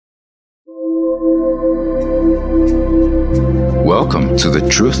Welcome to The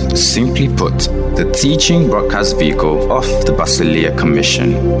Truth Simply Put, the teaching broadcast vehicle of the Basileia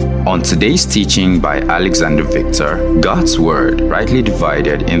Commission. On today's teaching by Alexander Victor, God's Word rightly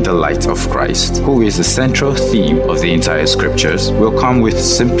divided in the light of Christ, who is the central theme of the entire scriptures, will come with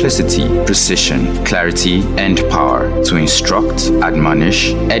simplicity, precision, clarity, and power to instruct,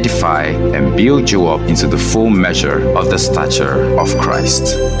 admonish, edify, and build you up into the full measure of the stature of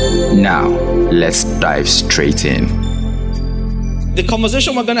Christ. Now, let's dive straight in. The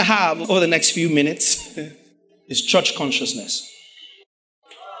conversation we're going to have over the next few minutes is church consciousness.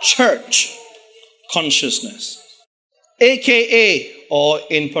 Church consciousness. AKA, or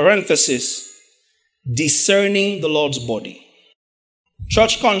in parenthesis, discerning the Lord's body.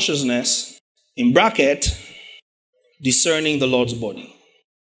 Church consciousness, in bracket, discerning the Lord's body.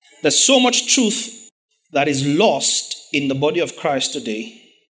 There's so much truth that is lost in the body of Christ today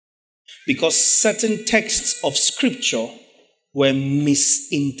because certain texts of scripture were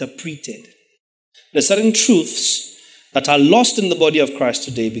misinterpreted. There are certain truths that are lost in the body of Christ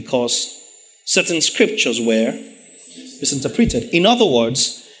today because certain scriptures were misinterpreted. In other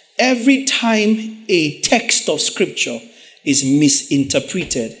words, every time a text of scripture is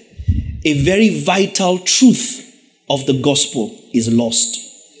misinterpreted, a very vital truth of the gospel is lost.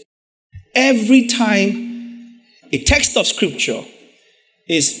 Every time a text of scripture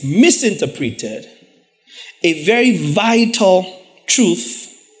is misinterpreted, a very vital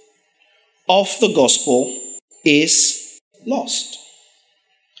truth of the gospel is lost.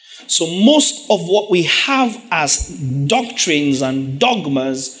 So most of what we have as doctrines and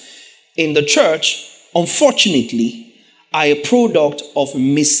dogmas in the church, unfortunately, are a product of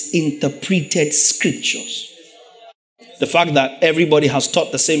misinterpreted scriptures. The fact that everybody has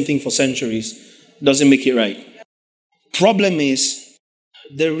taught the same thing for centuries doesn't make it right. Problem is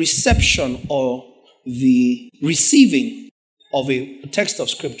the reception or the receiving of a text of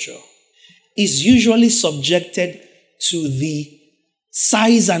scripture is usually subjected to the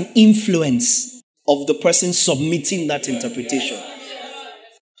size and influence of the person submitting that interpretation.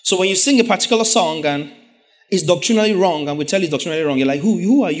 So when you sing a particular song and it's doctrinally wrong, and we tell you it's doctrinally wrong, you're like,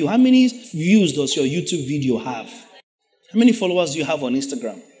 who are you? How many views does your YouTube video have? How many followers do you have on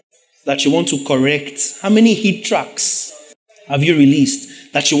Instagram that you want to correct? How many hit tracks have you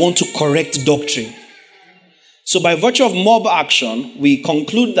released that you want to correct doctrine? So by virtue of mob action, we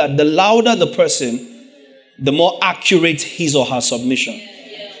conclude that the louder the person, the more accurate his or her submission.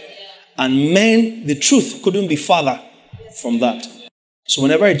 And men, the truth couldn't be farther from that. So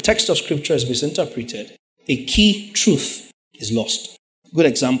whenever a text of scripture is misinterpreted, a key truth is lost. Good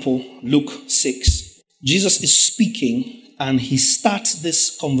example, Luke 6. Jesus is speaking and he starts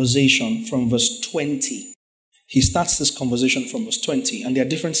this conversation from verse 20. He starts this conversation from verse 20, and there are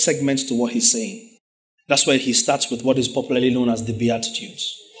different segments to what he's saying. That's why he starts with what is popularly known as the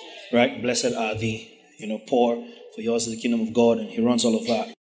Beatitudes, right? Blessed are the, poor, for yours is the kingdom of God, and he runs all of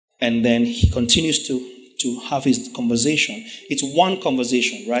that. And then he continues to have his conversation. It's one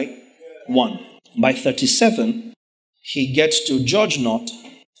conversation, right? One. By 37, he gets to judge not,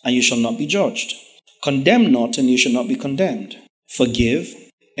 and you shall not be judged. Condemn not, and you shall not be condemned. Forgive,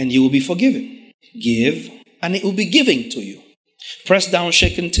 and you will be forgiven. Give, and it will be given to you. Pressed down,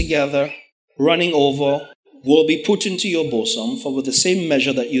 shaken together, running over, will be put into your bosom, for with the same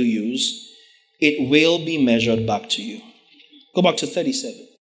measure that you use, it will be measured back to you. Go back to 37.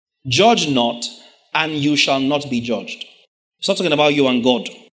 Judge not, and you shall not be judged. It's not talking about you and God.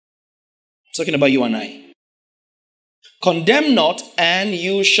 It's talking about you and I. Condemn not, and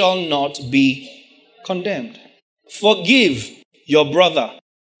you shall not be condemned. Forgive your brother,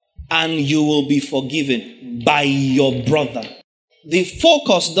 and you will be forgiven by your brother. The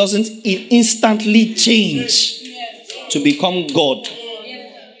focus doesn't instantly change to become God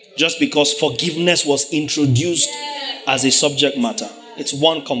just because forgiveness was introduced as a subject matter. It's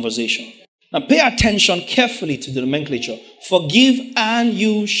one conversation. Now pay attention carefully to the nomenclature. Forgive and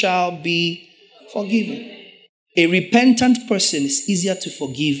you shall be forgiven. A repentant person is easier to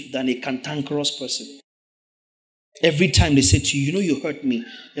forgive than a cantankerous person. Every time they say to you, you hurt me,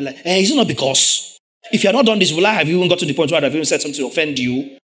 you're like, it's not because. If you had not done this, will I have even got to the point where I'd have even said something to offend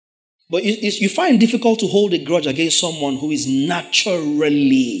you? But you find it difficult to hold a grudge against someone who is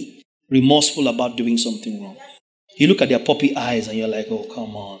naturally remorseful about doing something wrong. You look at their puppy eyes and you're like, oh,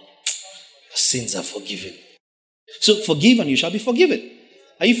 come on. Sins are forgiven. So forgive and you shall be forgiven.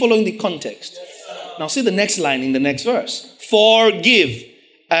 Are you following the context? Now see the next line in the next verse. Forgive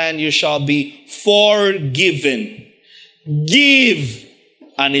and you shall be forgiven. Give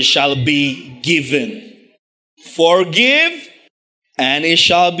and it shall be given. Forgive, and it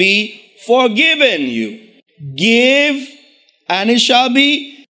shall be forgiven you. Give, and it shall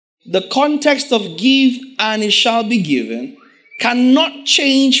be. The context of give, and it shall be given, cannot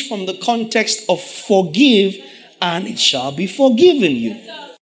change from the context of forgive, and it shall be forgiven you.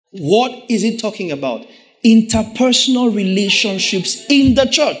 What is it talking about? Interpersonal relationships in the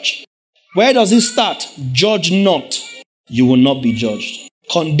church. Where does it start? Judge not, you will not be judged.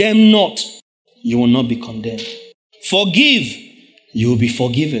 Condemn not, you will not be condemned. Forgive, you will be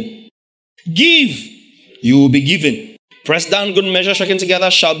forgiven. Give, you will be given. Pressed down, good measure, shaken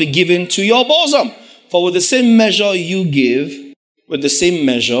together, shall be given to your bosom. For with the same measure you give, with the same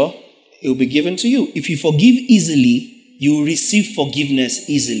measure, it will be given to you. If you forgive easily, you will receive forgiveness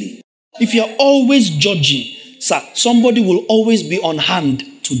easily. If you're always judging, sir, somebody will always be on hand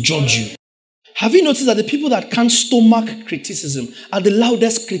to judge you. Have you noticed that the people that can't stomach criticism are the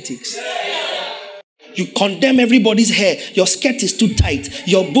loudest critics? You condemn everybody's hair. Your skirt is too tight.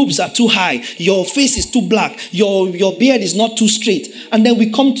 Your boobs are too high. Your face is too black. Your beard is not too straight. And then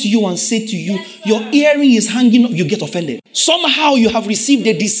we come to you and say to you, your earring is hanging up. You get offended. Somehow you have received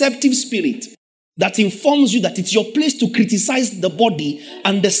a deceptive spirit that informs you that it's your place to criticize the body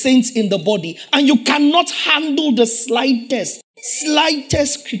and the saints in the body. And you cannot handle the slightest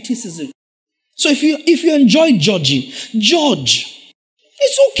criticism. So if you enjoy judging, judge.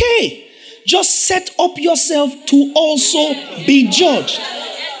 It's okay. Just set up yourself to also be judged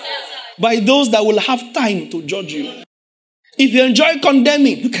by those that will have time to judge you. If you enjoy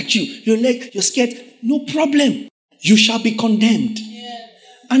condemning, look at you, your leg, you're scared, no problem. You shall be condemned.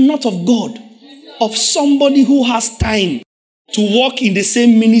 And not of God, of somebody who has time to walk in the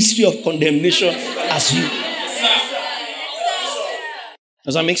same ministry of condemnation as you.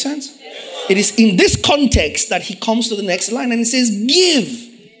 Does that make sense? It is in this context that he comes to the next line and he says, give,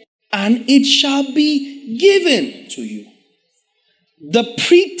 and it shall be given to you. The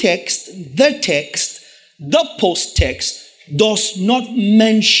pretext, the text, the post-text does not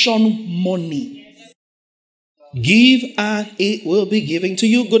mention money. Give, and it will be given to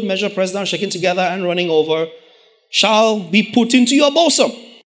you. Good measure, pressed down, shaken together, and running over, shall be put into your bosom.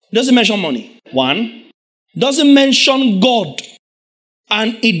 Doesn't mention money. One, doesn't mention God,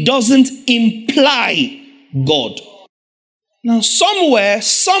 and it doesn't imply God. Now, somewhere,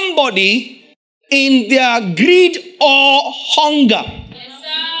 somebody in their greed or hunger,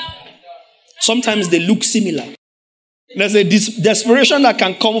 sometimes they look similar. There's a desperation that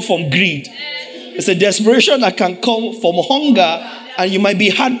can come from greed. There's a desperation that can come from hunger, and you might be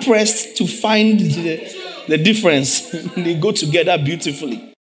hard-pressed to find the difference. They go together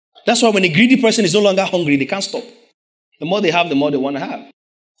beautifully. That's why when a greedy person is no longer hungry, they can't stop. The more they have, the more they want to have.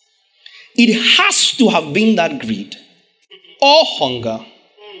 It has to have been that greed or hunger,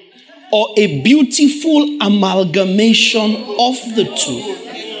 or a beautiful amalgamation of the two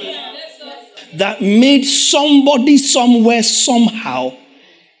that made somebody somewhere somehow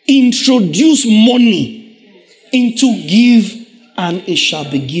introduce money into give, and it shall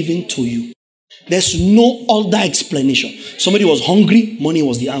be given to you. There's no other explanation. Somebody was hungry, money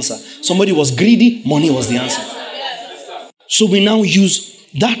was the answer. Somebody was greedy, money was the answer. So we now use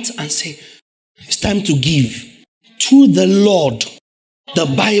that and say, it's time to give. To the Lord, the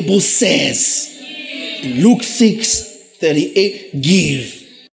Bible says, in Luke 6:38, give.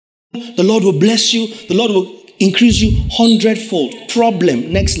 The Lord will bless you. The Lord will increase you 100-fold.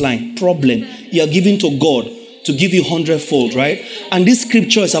 Problem, next line, problem. You are giving to God to give you 100-fold, right? And this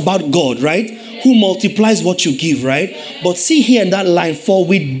scripture is about God, right? Who multiplies what you give, right? But see here in that line, for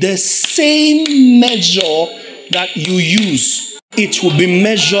with the same measure that you use, it will be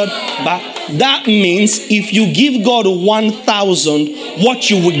measured back. That means if you give God 1,000, what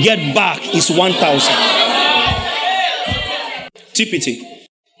you will get back is 1,000. TPT.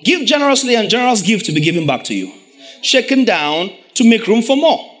 Give generously, and generous give to be given back to you. Shaken down to make room for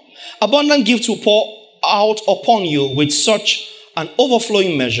more. Abundant give to pour out upon you with such an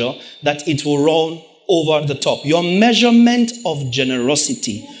overflowing measure that it will run over the top. Your measurement of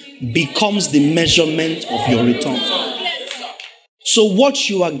generosity becomes the measurement of your return. So what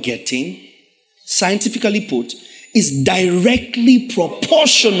you are getting, scientifically put, is directly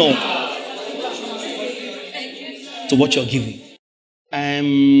proportional to what you're giving.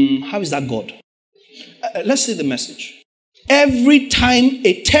 How is that God? Let's see the message. Every time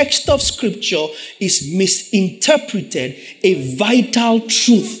a text of scripture is misinterpreted, a vital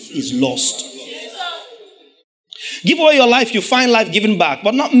truth is lost. Give away your life, you find life given back,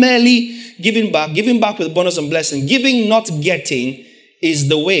 but not merely giving back with bonus and blessing. Giving, not getting, is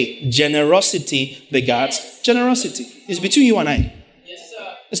the way. Generosity begats generosity. It's between you and I. Yes,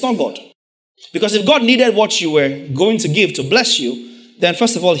 sir. It's not God. Because if God needed what you were going to give to bless you, then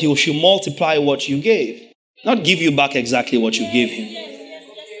first of all, he should multiply what you gave. Not give you back exactly what you gave him.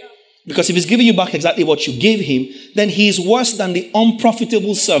 Because if he's giving you back exactly what you gave him, then he is worse than the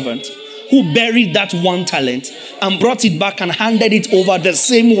unprofitable servant who buried that 1 talent and brought it back and handed it over the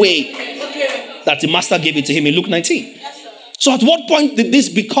same way that the master gave it to him in Luke 19. So at what point did this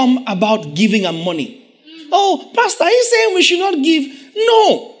become about giving and money? Oh, Pastor, are you saying we should not give?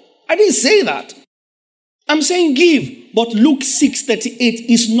 No, I didn't say that. I'm saying give. But Luke 6:38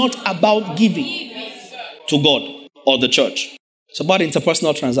 is not about giving to God or the church. It's about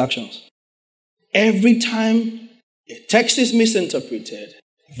interpersonal transactions. Every time a text is misinterpreted,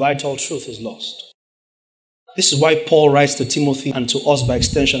 vital truth is lost. This is why Paul writes to Timothy and to us by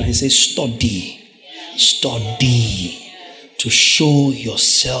extension, and he says, study to show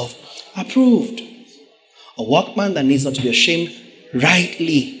yourself approved. A workman that needs not to be ashamed,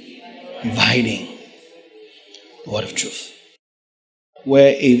 rightly dividing the word of truth.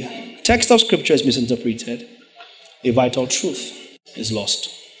 Where a text of scripture is misinterpreted, a vital truth is lost.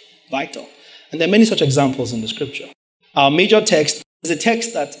 Vital. And there are many such examples in the scripture. Our major text is a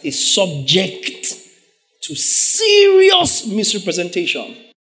text that is subject to serious misrepresentation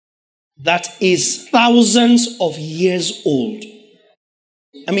that is thousands of years old.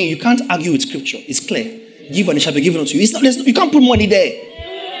 I mean, you can't argue with scripture. It's clear. Give and it shall be given unto you. You can't put money there.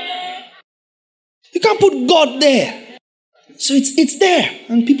 You can't put God there. So it's there.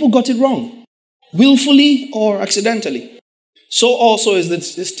 And people got it wrong. Willfully or accidentally. So also is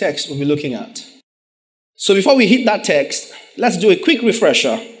this text we'll be looking at. So before we hit that text, let's do a quick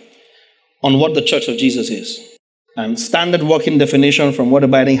refresher on what the Church of Jesus is. And standard working definition from Word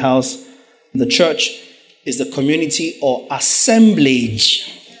Abiding House, the church is the community or assemblage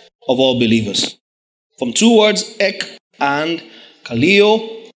of all believers. From 2 words, ek and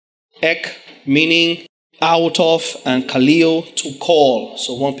kaleo. Ek meaning out of, and kaleo to call.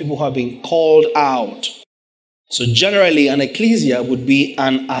 So one people who have been called out. So generally an ecclesia would be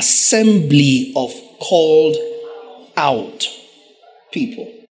an assembly of called out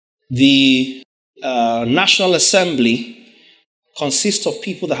people. The National Assembly consists of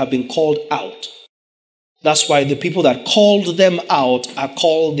people that have been called out. That's why the people that called them out are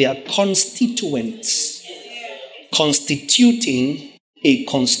called their constituents, constituting a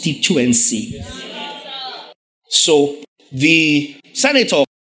constituency. So the senator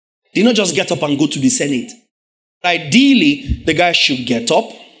did not just get up and go to the Senate. Ideally, the guy should get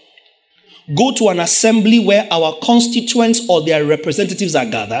up, go to an assembly where our constituents or their representatives are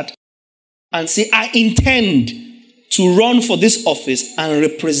gathered, and say, I intend to run for this office and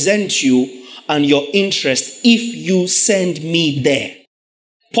represent you and your interest if you send me there.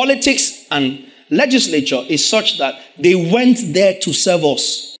 Politics and legislature is such that they went there to serve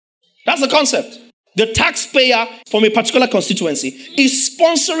us. That's the concept. The taxpayer from a particular constituency is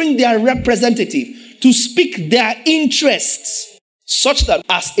sponsoring their representative to speak their interests, such that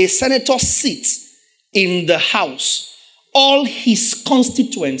as a senator sits in the House, all his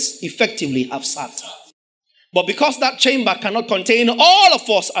constituents effectively have sat. But because that chamber cannot contain all of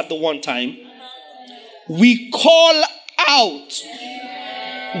us at the one time, we call out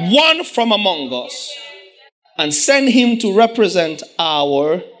one from among us and send him to represent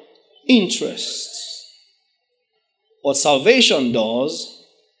our interests. What salvation does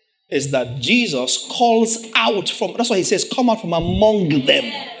is that Jesus calls out from, that's why he says, come out from among them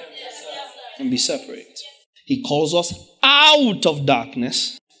and be separate. He calls us out of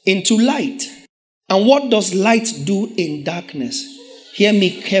darkness into light. And what does light do in darkness? Hear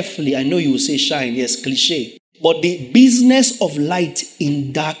me carefully. I know you will say shine. Yes, cliche. But the business of light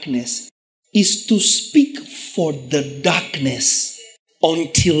in darkness is to speak for the darkness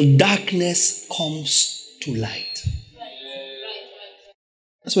until darkness comes to light.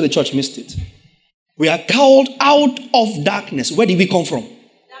 That's where the church missed it. We are called out of darkness. Where did we come from?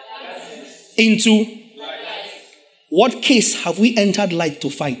 Darkness. Into light. What case have we entered light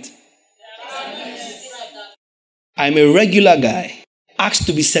to fight? Darkness. I'm a regular guy, asked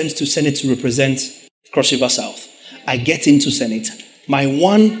to be sent to Senate to represent Cross River South. I get into Senate. My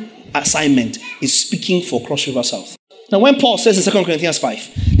one assignment is speaking for Cross River South. Now, when Paul says in 2 Corinthians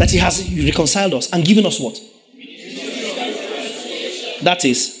 5 that he has reconciled us and given us what? That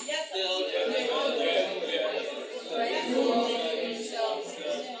is.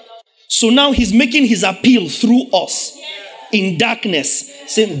 So now he's making his appeal through us in darkness,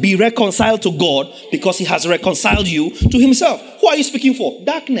 saying, be reconciled to God because he has reconciled you to himself. Who are you speaking for?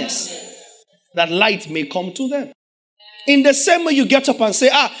 Darkness. That light may come to them. In the same way you get up and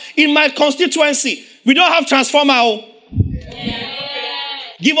say, in my constituency, we don't have transformer.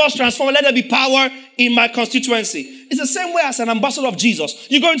 Give us transformer. Let there be power in my constituency. It's the same way as an ambassador of Jesus.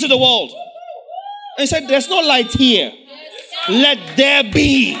 You go into the world. And he said, there's no light here. Let there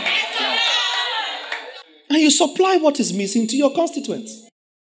be. And you supply what is missing to your constituents.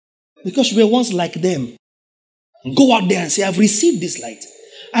 Because you were once like them. Go out there and say, I've received this light.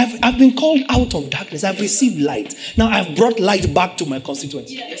 I've been called out of darkness. I've received light. Now I've brought light back to my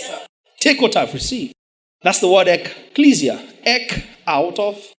constituents. Yes, sir. Take what I've received. That's the word ecclesia. Ek, out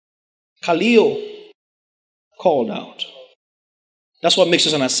of. Kaleo, called out. That's what makes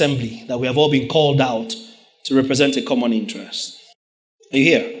us an assembly, that we have all been called out to represent a common interest. Are you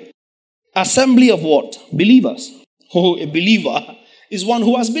here? Assembly of what? Believers. Oh, a believer is one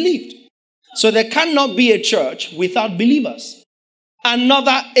who has believed. So there cannot be a church without believers.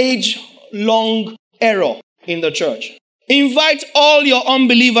 Another age-long error in the church. Invite all your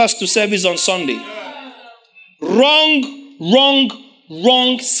unbelievers to service on Sunday. Wrong,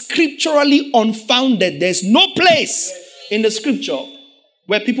 scripturally unfounded. There's no place in the scripture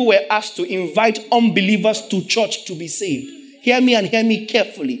where people were asked to invite unbelievers to church to be saved. Hear me and hear me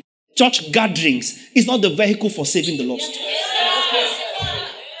carefully. Church gatherings is not the vehicle for saving the lost.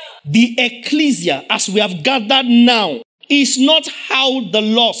 The ecclesia, as we have gathered now, is not how the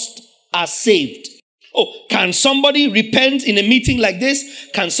lost are saved. Oh, can somebody repent in a meeting like this?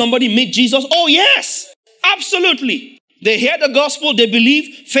 Can somebody meet Jesus? Oh, yes, absolutely. They hear the gospel, they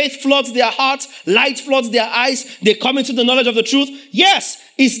believe, faith floods their hearts, light floods their eyes, they come into the knowledge of the truth. Yes,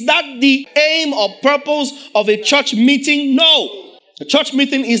 is that the aim or purpose of a church meeting? No. The church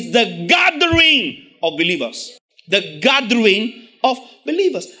meeting is the gathering of believers. The gathering of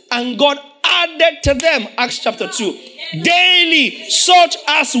believers. And God added to them, Acts chapter 2, daily such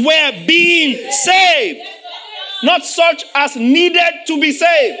as were being saved. Not such as needed to be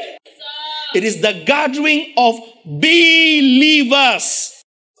saved. It is the gathering of believers,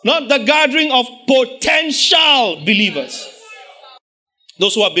 not the gathering of potential believers.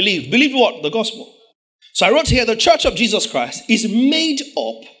 Those who have believed. Believed what? The gospel. So I wrote here, the church of Jesus Christ is made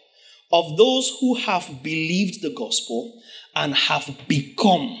up of those who have believed the gospel and have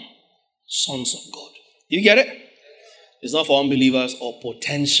become sons of God. You get it? It's not for unbelievers or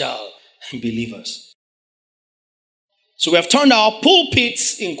potential believers. So we have turned our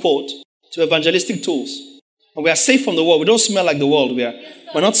pulpits, in quote, to evangelistic tools. And we are safe from the world. We don't smell like the world. We're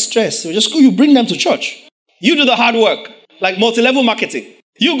not stressed. We just go, you bring them to church. You do the hard work, like multi-level marketing.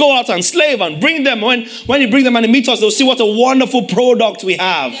 You go out and slave and bring them. When you bring them and they meet us, they'll see what a wonderful product we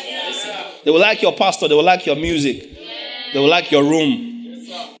have. They will like your pastor. They will like your music. They will like your room.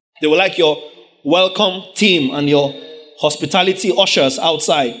 They will like your welcome team and your hospitality ushers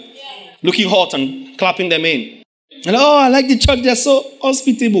outside, looking hot and clapping them in. And oh, I like the church. They're so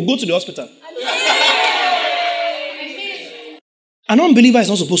hospitable. Go to the hospital. An unbeliever is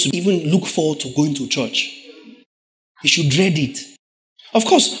not supposed to even look forward to going to church. He should dread it. Of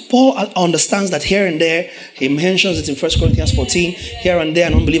course, Paul understands that here and there, he mentions it in 1 Corinthians 14, here and there,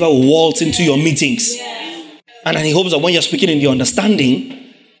 an unbeliever will waltz into your meetings. And then he hopes that when you're speaking in the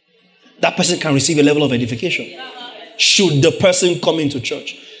understanding, that person can receive a level of edification. Should the person come into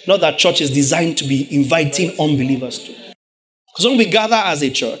church? Not that church is designed to be inviting unbelievers to. Because when we gather as a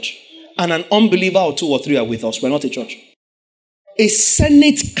church, and an unbeliever or two or three are with us, we're not a church. A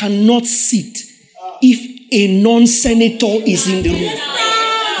senate cannot sit if a non-senator is in the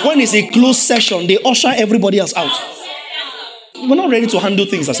room. When it's a closed session, they usher everybody else out. We're not ready to handle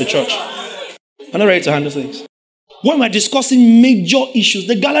things as a church. We're not ready to handle things. When we're discussing major issues,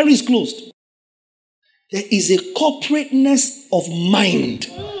 the gallery is closed. There is a corporateness of mind,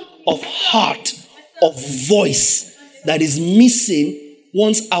 of heart, of voice that is missing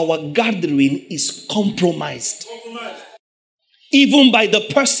once our gathering is compromised. Even by the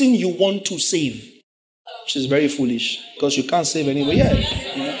person you want to save. Which is very foolish. Because you can't save anyone. Yeah.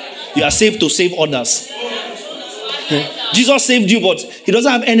 You are saved to save others. Jesus saved you, but he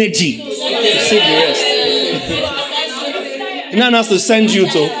doesn't have energy to save the rest. He now has to send you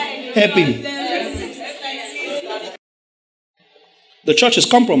to help him. The church is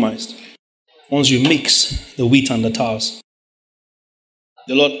compromised once you mix the wheat and the tares.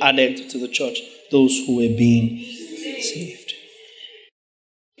 The Lord added to the church those who were being saved.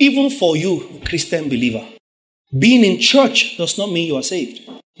 Even for you, Christian believer, being in church does not mean you are saved.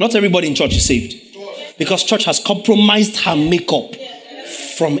 Not everybody in church is saved. Because church has compromised her makeup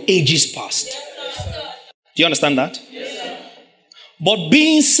from ages past. Do you understand that? But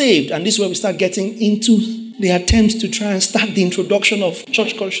being saved, and this is where we start getting into the attempts to try and start the introduction of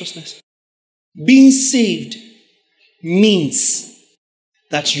church consciousness. Being saved means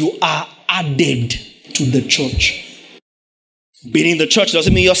that you are added to the church. Being in the church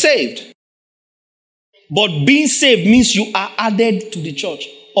doesn't mean you're saved. But being saved means you are added to the church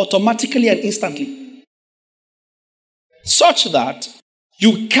automatically and instantly. such that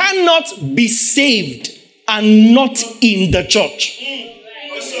you cannot be saved and not in the church.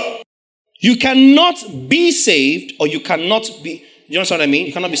 You cannot be saved, or you cannot be, you know what I mean?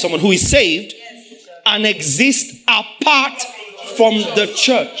 You cannot be someone who is saved and exist apart from the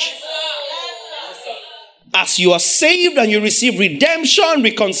church. As you are saved and you receive redemption,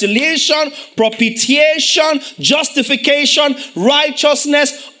 reconciliation, propitiation, justification,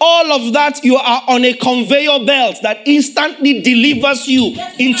 righteousness, all of that, you are on a conveyor belt that instantly delivers you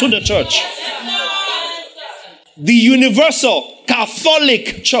into the church. The universal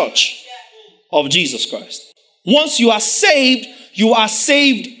Catholic Church of Jesus Christ. Once you are saved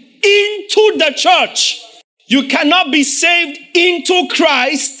into the church. You cannot be saved into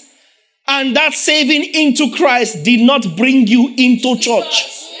Christ, and that saving into Christ did not bring you into church.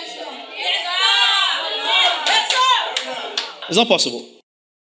 It's not possible.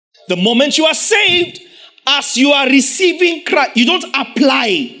 The moment you are saved, as you are receiving Christ, you don't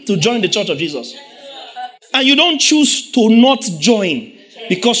apply to join the church of Jesus. And you don't choose to not join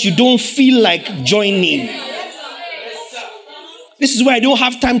because you don't feel like joining. This is why I don't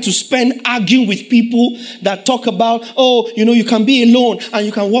have time to spend arguing with people that talk about, you can be alone and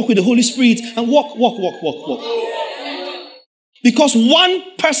you can walk with the Holy Spirit and walk. Because one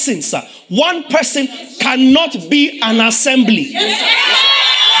person cannot be an assembly.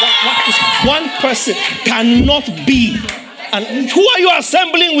 One person cannot be. And who are you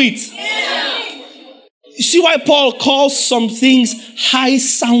assembling with? You see why Paul calls some things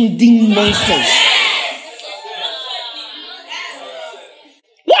high-sounding nonsense.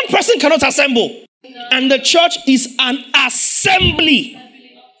 One person cannot assemble. And the church is an assembly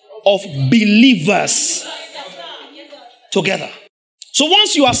of believers together. So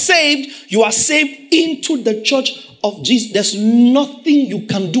once you are saved into the church of Jesus. There's nothing you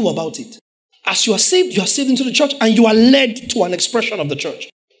can do about it. As you are saved into the church, and you are led to an expression of the church.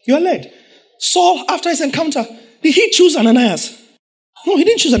 You are led. Saul, after his encounter, did he choose Ananias? No, he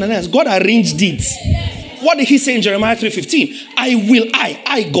didn't choose Ananias. God arranged it. What did he say in Jeremiah 3:15?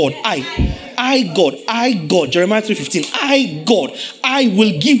 God, Jeremiah 3:15, God, I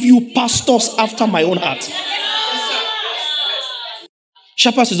will give you pastors after my own heart.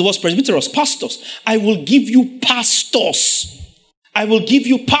 Shepherds is the word presbyteros, pastors. I will give you pastors. I will give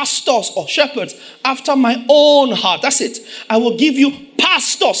you pastors or shepherds after my own heart. That's it. I will give you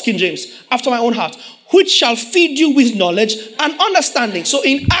pastors, King James, after my own heart, which shall feed you with knowledge and understanding. So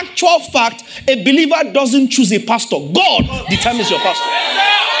in actual fact, a believer doesn't choose a pastor. God determines your pastor.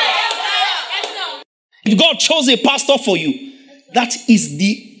 If God chose a pastor for you, that is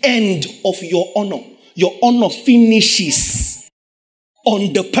the end of your honor. Your honor finishes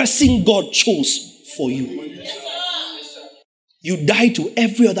on the person God chose for you. You die to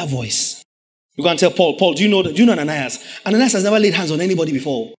every other voice. You can tell Paul, do you know Ananias? Ananias has never laid hands on anybody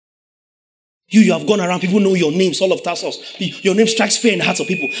before. You have gone around, people know your name, Saul of Tarsus. Your name strikes fear in the hearts of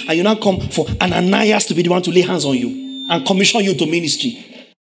people. And you now come for Ananias to be the one to lay hands on you and commission you to ministry.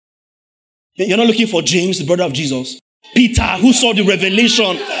 You're not looking for James, the brother of Jesus. Peter, who saw the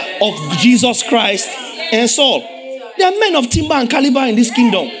revelation of Jesus Christ, and Saul. There are men of timber and caliber in this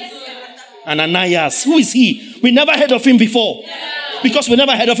kingdom. And Ananias, who is he? We never heard of him before. Because we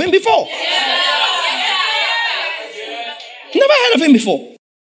never heard of him before. Never heard of him before.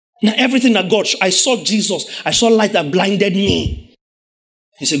 Now everything that God, I saw Jesus. I saw light that blinded me.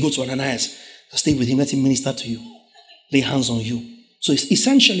 He said, go to Ananias. Stay with him. Let him minister to you. Lay hands on you. So it's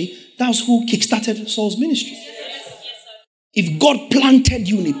essentially, that's who kickstarted Saul's ministry. If God planted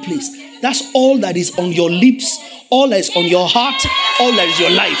you in a place, that's all that is on your lips, all that is on your heart, all that is your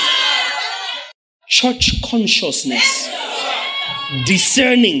life. Church consciousness.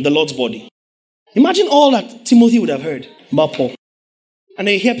 Discerning the Lord's body. Imagine all that Timothy would have heard about Paul. And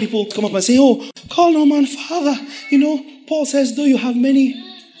then you hear people come up and say, call no man father. Paul says, though you have many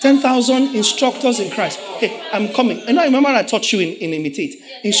 10,000 instructors in Christ. Hey, I'm coming. And I remember I taught you in Imitate.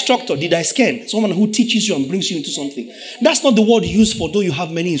 Instructor, did I scan? Someone who teaches you and brings you into something. That's not the word used for though you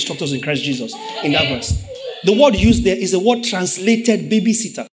have many instructors in Christ Jesus in that verse. The word used there is the word translated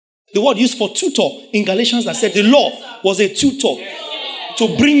babysitter. The word used for tutor in Galatians that said the law was a tutor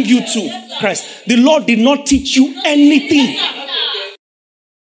to bring you to Christ. The law did not teach you anything.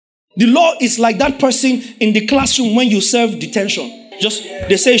 The law is like that person in the classroom when you serve detention.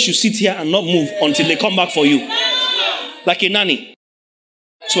 They say you should sit here and not move until they come back for you. Like a nanny.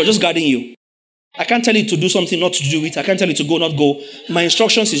 So we're just guarding you. I can't tell you to do something, not to do it. I can't tell you to go, not go. My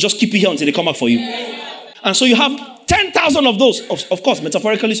instructions is just keep you here until they come back for you. And so you have 10,000 of those, of course,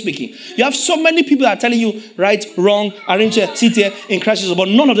 metaphorically speaking. You have so many people that are telling you right, wrong, arrange here, sit here in Christ Jesus, but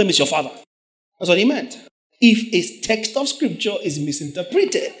none of them is your father. That's what he meant. if a text of scripture is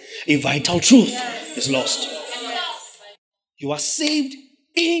misinterpreted, a vital truth is lost. You are saved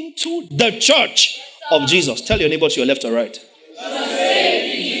into the church of Jesus. Tell your neighbor to your left or right.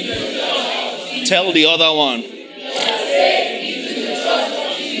 Tell the other one.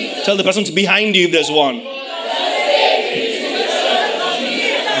 Tell the person behind you if there's one.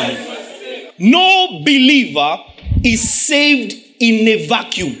 No believer is saved in a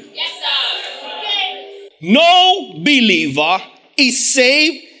vacuum. No believer is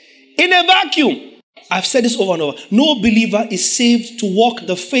saved in a vacuum. I've said this over and over. No believer is saved to walk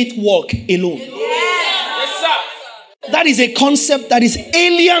the faith walk alone. That is a concept that is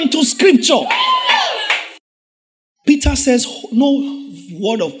alien to scripture. Peter says no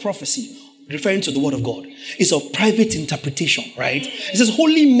word of prophecy, referring to the word of God, is of private interpretation, right? It says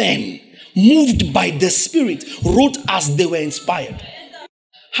holy men, moved by the Spirit, wrote as they were inspired.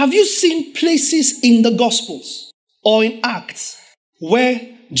 Have you seen places in the Gospels or in Acts where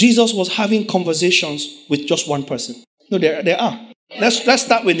Jesus was having conversations with just one person? No, there are. Let's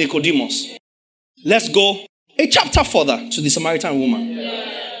start with Nicodemus. Let's go a chapter further to the Samaritan woman.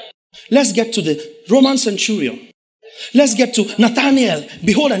 Let's get to the Roman centurion. Let's get to Nathanael.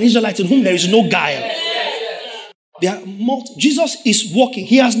 Behold, an Israelite in whom there is no guile. Jesus is walking.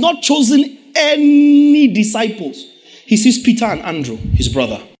 He has not chosen any disciples. He sees Peter and Andrew, his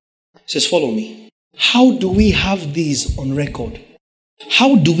brother. He says, follow me. How do we have these on record?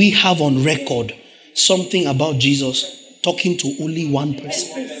 How do we have on record something about Jesus talking to only one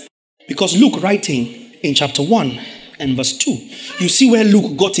person? Because Luke, writing in chapter 1 and verse 2, you see where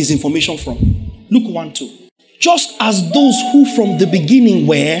Luke got his information from. Luke 1:2. Just as those who from the beginning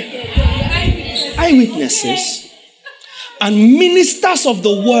were eyewitnesses and ministers of the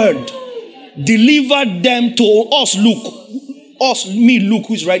word delivered them to us, Luke. Luke,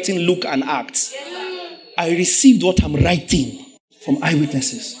 who is writing Luke and Acts. I received what I'm writing from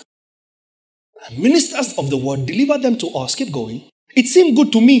eyewitnesses. And ministers of the word delivered them to us. Keep going. It seemed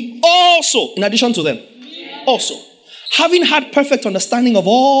good to me also, in addition to them. Also, having had perfect understanding of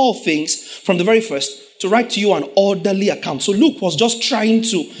all things from the very first, to write to you an orderly account. So Luke was just trying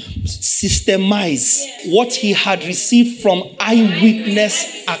to systemize what he had received from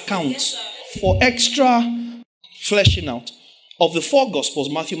eyewitness accounts. For extra fleshing out of the four Gospels,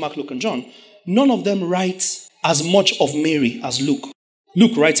 Matthew, Mark, Luke, and John, none of them writes as much of Mary as Luke.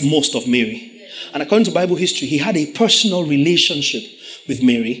 Luke writes most of Mary. And according to Bible history, he had a personal relationship with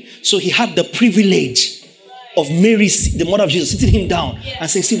Mary. So he had the privilege of Mary, the mother of Jesus, sitting him down and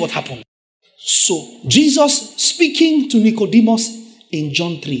saying, see what happened. So Jesus speaking to Nicodemus in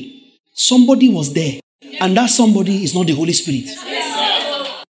John 3. Somebody was there. And that somebody is not the Holy Spirit.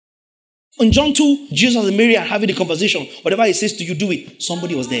 In John 2, Jesus and Mary are having a conversation. Whatever he says to you, do it.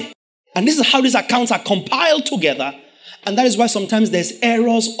 Somebody was there. And this is how these accounts are compiled together. And that is why sometimes there's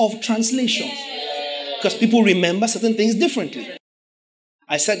errors of translation. Because people remember certain things differently.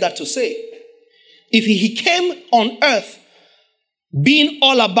 I said that to say, if he came on earth being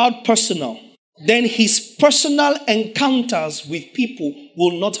all about personal, then his personal encounters with people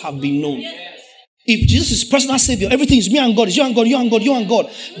will not have been known. If Jesus is personal savior, everything is me and God, is you and God, you and God, you and God,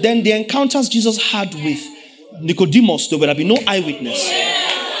 then the encounters Jesus had with Nicodemus, there would have been no eyewitness.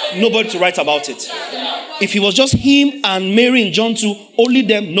 Nobody to write about it. If it was just him and Mary in John 2, only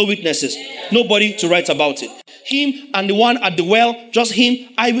them, no witnesses. Nobody to write about it. Him and the one at the well, just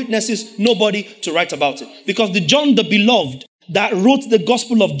him, eyewitnesses, nobody to write about it. Because the John the beloved that wrote the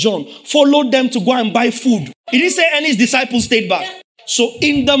Gospel of John followed them to go and buy food. He didn't say any disciples stayed back. So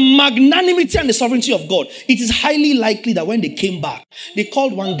in the magnanimity and the sovereignty of God, it is highly likely that when they came back, they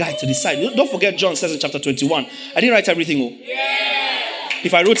called one guy to the side. Don't forget John says in chapter 21, I didn't write everything.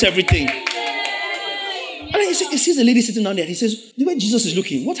 If I wrote everything. And then he sees a lady sitting down there. He says, the way Jesus is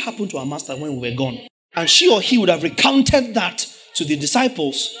looking, what happened to our master when we were gone? And she or he would have recounted that to the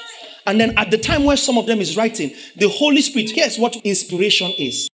disciples. And then at the time where some of them is writing, the Holy Spirit, here's what inspiration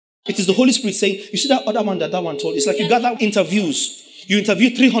is. It is the Holy Spirit saying, you see that other one that one told? It's like you gather interviews. You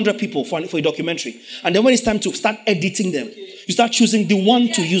interview 300 people for a documentary. And then when it's time to start editing them, you start choosing the one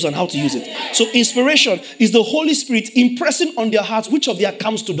to use and how to use it. So inspiration is the Holy Spirit impressing on their hearts which of the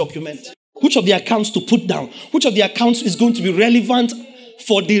accounts to document, which of the accounts to put down, which of the accounts is going to be relevant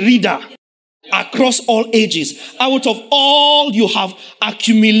for the reader across all ages. Out of all you have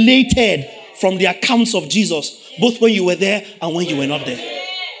accumulated from the accounts of Jesus, both when you were there and when you were not there.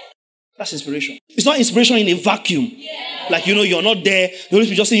 That's inspiration. It's not inspiration in a vacuum. Like, you're not there. The Holy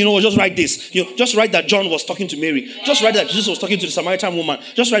Spirit just saying, just write this. Just write that John was talking to Mary. Just write that Jesus was talking to the Samaritan woman.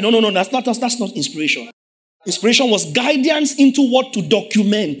 Just write, no, that's not inspiration. Inspiration was guidance into what to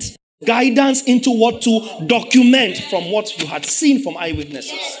document. guidance into what to document from what you had seen from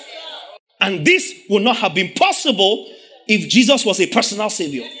eyewitnesses. And this would not have been possible if Jesus was a personal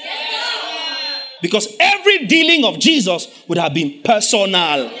savior. Because every dealing of Jesus would have been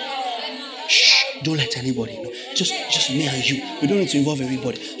personal. Shh, don't let anybody know. Just me and you. We don't need to involve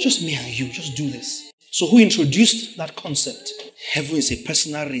everybody. Just me and you. Just do this. So who introduced that concept? Heaven is a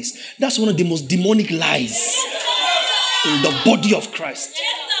personal race. That's one of the most demonic lies in the body of Christ.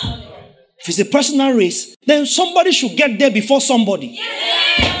 If it's a personal race, then somebody should get there before somebody.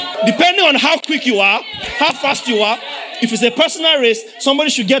 Depending on how quick you are, how fast you are, if it's a personal race, somebody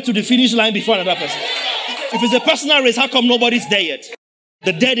should get to the finish line before another person. If it's a personal race, how come nobody's there yet?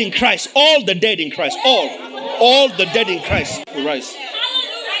 The dead in Christ, all the dead in Christ, all the dead in Christ will rise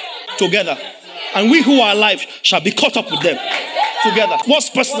together. And we who are alive shall be caught up with them together. What's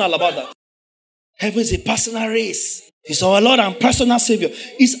personal about that? Heaven is a personal race. It's our Lord and personal Savior.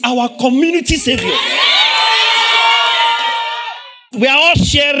 It's our community Savior. We are all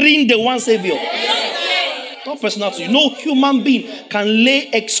sharing the one Savior. Not personal to you. No human being can lay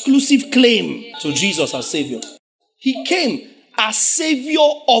exclusive claim to Jesus as Savior. He came as Savior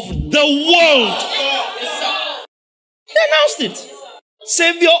of the world. He announced it.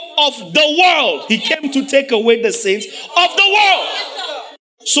 Savior of the world. He came to take away the sins of the world.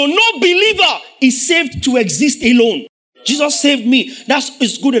 So no believer is saved to exist alone. Jesus saved me. That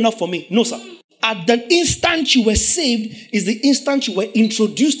is good enough for me. No, sir. At the instant you were saved is the instant you were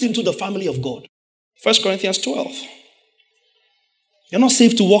introduced into the family of God. 1 Corinthians 12. You're not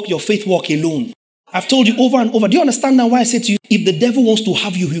saved to walk your faith walk alone. I've told you over and over. Do you understand now why I say to you, if the devil wants to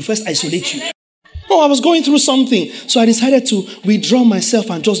have you, he'll first isolate you. No, I was going through something. So I decided to withdraw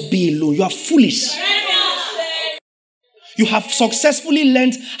myself and just be alone. You are foolish. You have successfully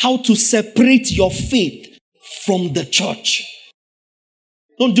learned how to separate your faith from the church.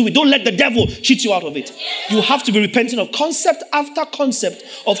 Don't do it. Don't let the devil cheat you out of it. You have to be repenting of concept after concept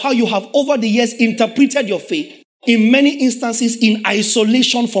of how you have over the years interpreted your faith, in many instances in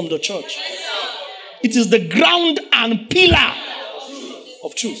isolation from the church. It is the ground and pillar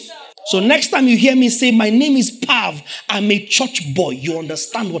of truth. So next time you hear me say, my name is Pav, I'm a church boy, you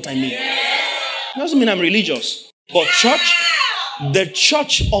understand what I mean. It doesn't mean I'm religious. But church, the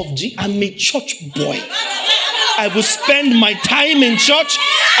church of I'm a church boy. I will spend my time in church.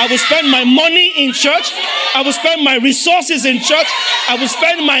 I will spend my money in church. I will spend my resources in church. I will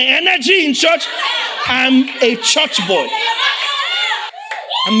spend my energy in church. I'm a church boy.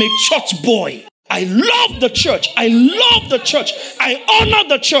 I'm a church boy. I love the church. I love the church. I honor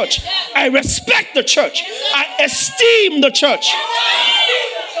the church. I respect the church. I esteem the church.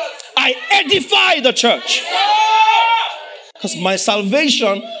 I edify the church. Because my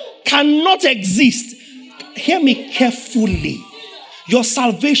salvation cannot exist. Hear me carefully. Your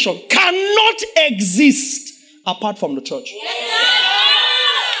salvation cannot exist apart from the church.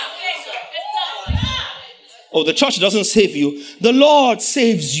 Oh, the church doesn't save you. The Lord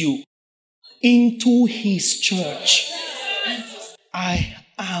saves you into his church. I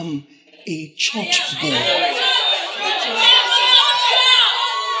am a church boy.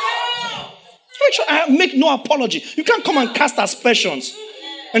 I make no apology. You can't come and cast aspersions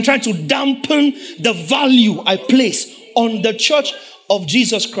and try to dampen the value I place on the church of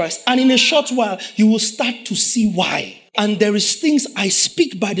Jesus Christ. And in a short while, you will start to see why. And there is things I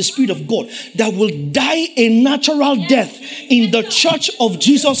speak by the Spirit of God that will die a natural death in the church of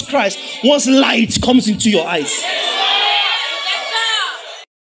Jesus Christ once light comes into your eyes.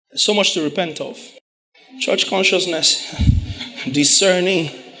 There's so much to repent of. Church consciousness,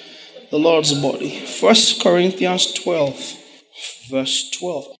 discerning the Lord's body. 1 Corinthians 12, verse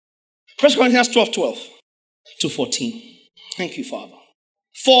 12. 1 Corinthians 12 to 14. Thank you, Father.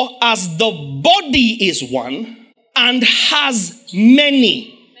 For as the body is one and has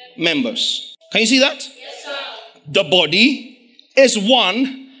many members. Can you see that? Yes, sir. The body is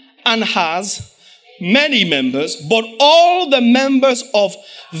one and has many members, but all the members of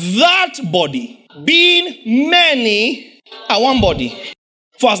that body, being many, are one body.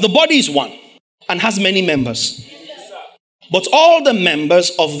 For as the body is one and has many members, but all the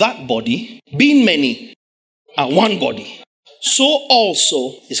members of that body, being many, are one body. So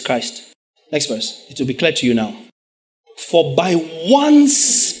also is Christ. Next verse. It will be clear to you now. For by one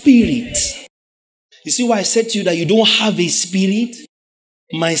Spirit. You see why I said to you that you don't have a spirit?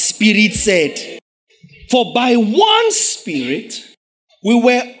 My spirit said. For by one Spirit, we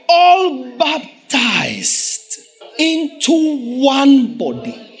were all baptized into one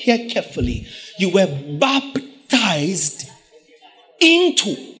body. Hear carefully. You were baptized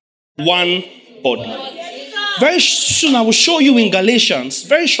into one body. Very soon I will show you in Galatians,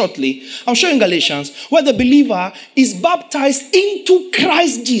 very shortly, I'll show you in Galatians, where the believer is baptized into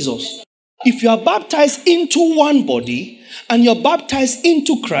Christ Jesus. If you are baptized into one body and you're baptized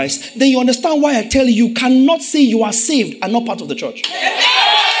into Christ, then you understand why I tell you cannot say you are saved and not part of the church.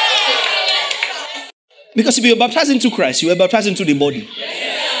 Because if you're baptized into Christ, you are baptized into the body.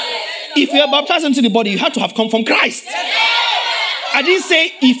 If you are baptized into the body, you have to have come from Christ. I didn't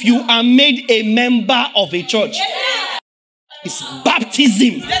say if you are made a member of a church. It's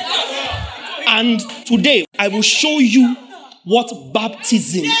baptism. And today, I will show you what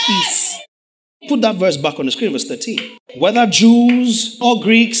baptism is. Put that verse back on the screen, verse 13. Whether Jews or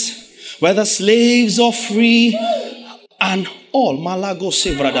Greeks, whether slaves or free, and all, Malago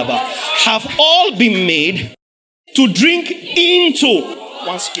Sevradaba, have all been made to drink into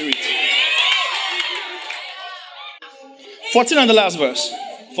one spirit. 14 and the last verse.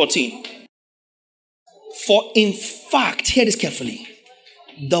 14. For in fact, hear this carefully,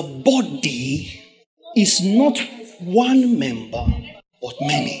 the body is not one member, but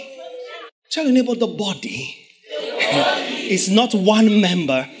many. Tell your neighbor, the body is not one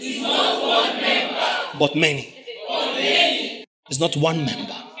member, but many. It's not one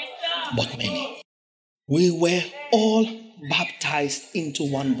member, but many. We were all baptized into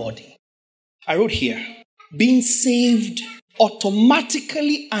one body. I wrote here, being saved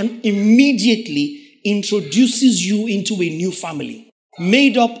automatically and immediately introduces you into a new family,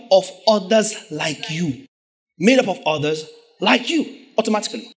 made up of others like you. Made up of others like you,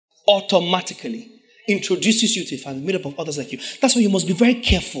 automatically introduces you to a family made up of others like you. That's why you must be very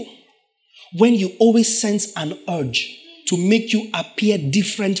careful when you always sense an urge to make you appear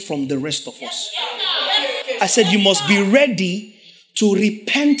different from the rest of us. I said you must be ready to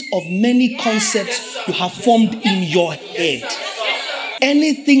repent of many concepts you have formed in your head.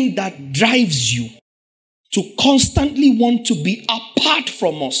 Anything that drives you to constantly want to be apart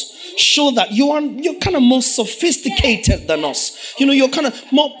from us, show that you're kind of more sophisticated than us. You know, you're kind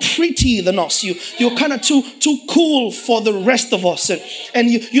of more pretty than us. You're kind of too cool for the rest of us. And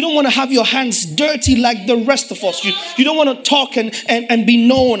you don't want to have your hands dirty like the rest of us. You don't want to talk and be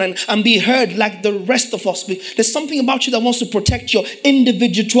known and be heard like the rest of us. There's something about you that wants to protect your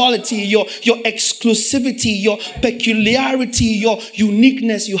individuality, your exclusivity, your peculiarity, your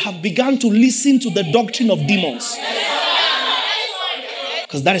uniqueness. You have begun to listen to the doctrine of demons.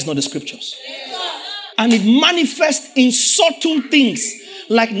 Because that is not the scriptures. And it manifests in subtle things,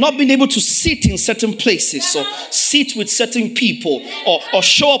 like not being able to sit in certain places or sit with certain people or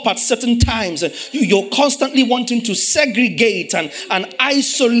show up at certain times. And you're constantly wanting to segregate and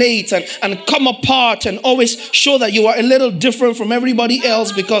isolate and come apart and always show that you are a little different from everybody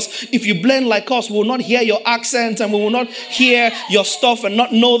else, because if you blend like us, we will not hear your accent and we will not hear your stuff and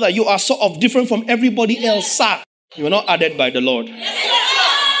not know that you are sort of different from everybody else. Sir, you are not added by the Lord.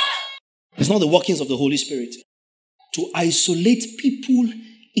 It's not the workings of the Holy Spirit to isolate people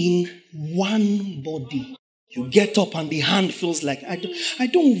in one body. You get up and the hand feels like, I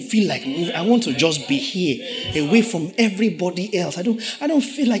don't feel like moving. I want to just be here, away from everybody else. I don't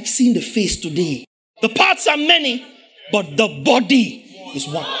feel like seeing the face today. The parts are many, but the body is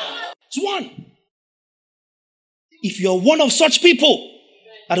one. It's one. If you're one of such people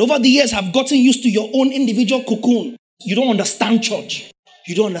that over the years have gotten used to your own individual cocoon, you don't understand church.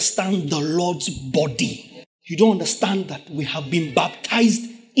 You don't understand the Lord's body. You don't understand that we have been baptized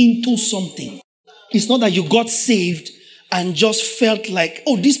into something. It's not that you got saved and just felt like,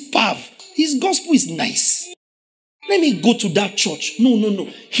 oh, this path, his gospel is nice. Let me go to that church. No.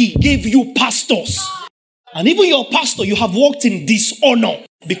 He gave you pastors. And even your pastor, you have walked in dishonor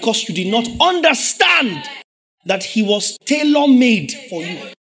because you did not understand that he was tailor-made for you.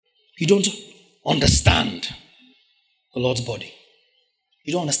 You don't understand the Lord's body.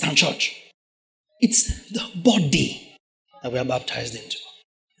 You don't understand church. It's the body that we are baptized into.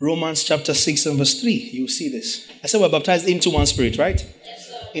 Romans chapter 6 and verse 3. You will see this. I said we're baptized into one spirit, right?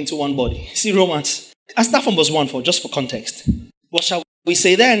 Yes, into one body. See Romans. I start from verse 1 just for context. What shall we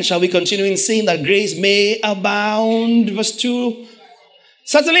say then? Shall we continue in sin that grace may abound? Verse 2.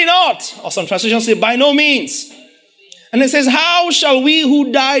 Certainly not. Or some translations say by no means. And it says, how shall we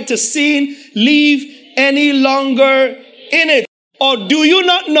who died to sin live any longer in it? Or do you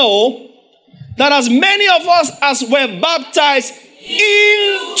not know that as many of us as were baptized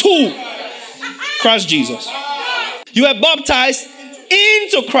into Christ Jesus? You were baptized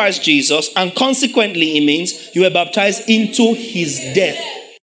into Christ Jesus, and consequently it means you were baptized into his death.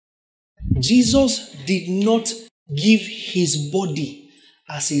 Jesus did not give his body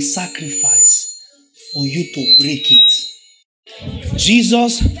as a sacrifice for you to break it.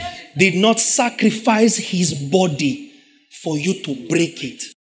 Jesus did not sacrifice his body for you to break it.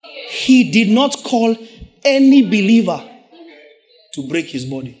 He did not call any believer to break his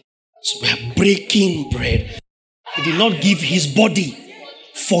body. So we are breaking bread. He did not give his body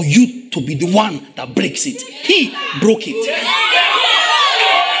for you to be the one that breaks it. He broke it.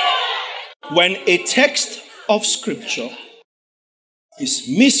 When a text of scripture is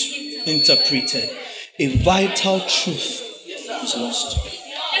misinterpreted, a vital truth is lost.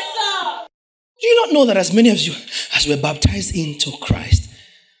 Do you not know that as many of you as were baptized into Christ,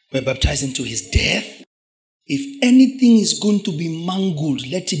 were baptized into his death? If anything is going to be mangled,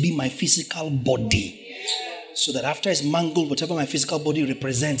 let it be my physical body. So that after it's mangled, whatever my physical body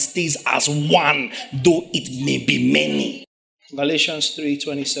represents stays as one, though it may be many. Galatians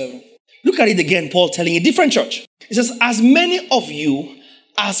 3:27. Look at it again, Paul telling a different church. It says, as many of you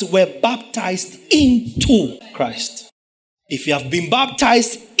as were baptized into Christ. If you have been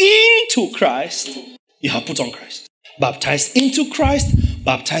baptized into Christ, you have put on Christ. Baptized into Christ,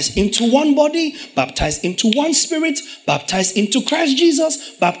 baptized into one body, baptized into one spirit, baptized into Christ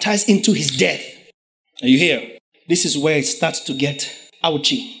Jesus, baptized into his death. Are you here? This is where it starts to get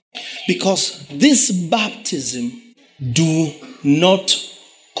ouchy. Because this baptism do not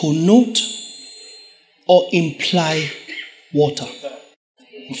connote or imply water.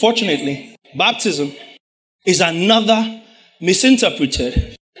 Unfortunately, baptism is another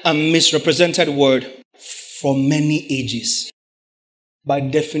misinterpreted and misrepresented word from many ages. By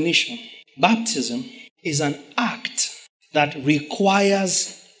definition, baptism is an act that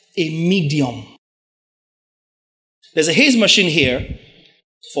requires a medium. There's a haze machine here.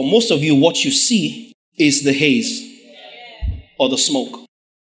 For most of you, what you see is the haze or the smoke,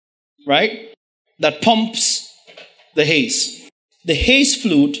 right? That pumps the haze. The haze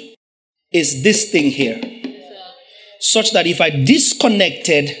fluid is this thing here, such that if I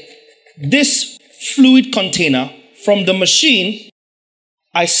disconnected this fluid container from the machine,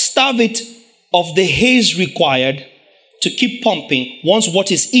 I starve it of the haze required to keep pumping once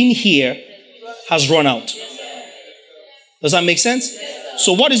what is in here has run out. Does that make sense?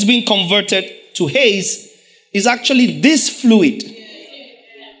 So what is being converted to haze is actually this fluid.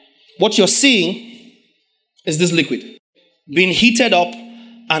 What you're seeing is this liquid being heated up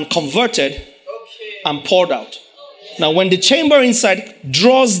and converted and poured out. Now, when the chamber inside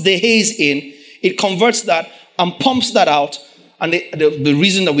draws the haze in, it converts that and pumps that out. And the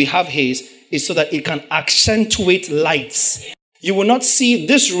reason that we have haze is so that it can accentuate lights. You will not see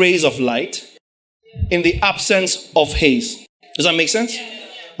this rays of light in the absence of haze. Does that make sense?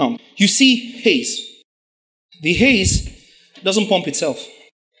 You see haze. The haze doesn't pump itself.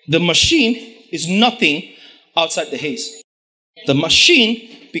 The machine is nothing outside the haze. The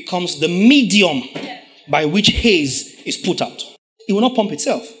machine becomes the medium by which haze is put out. It will not pump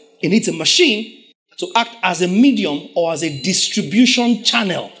itself. It needs a machine to act as a medium or as a distribution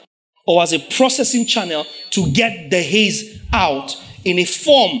channel or as a processing channel to get the haze out in a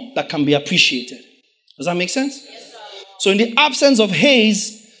form that can be appreciated. Does that make sense? So in the absence of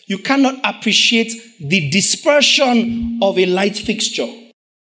haze, you cannot appreciate the dispersion of a light fixture.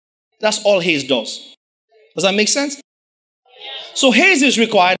 That's all haze does. Does that make sense? So haze is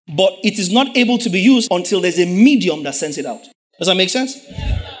required, but it is not able to be used until there's a medium that sends it out. Does that make sense?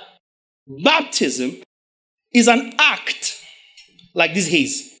 Baptism is an act like this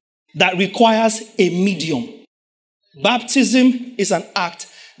haze that requires a medium. Baptism is an act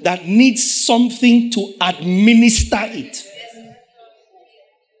that needs something to administer it,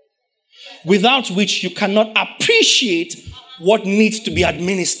 without which you cannot appreciate what needs to be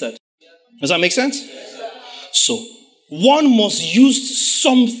administered. Does that make sense? So, one must use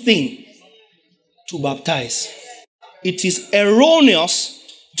something to baptize. It is erroneous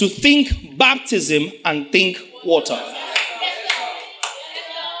to think baptism and think water.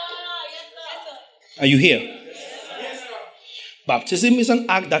 Are you here? Baptism is an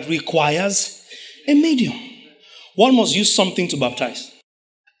act that requires a medium. One must use something to baptize.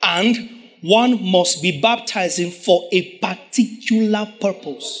 And one must be baptizing for a particular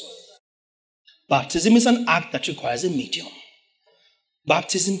purpose. Baptism is an act that requires a medium.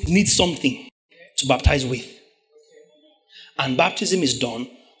 Baptism needs something to baptize with. And baptism is done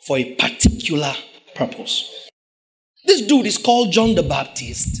for a particular purpose. This dude is called John the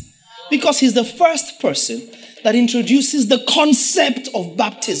Baptist because he's the first person that introduces the concept of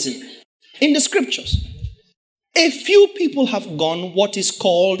baptism in the scriptures. A few people have gone what is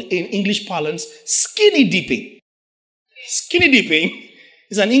called in English parlance skinny dipping. Skinny dipping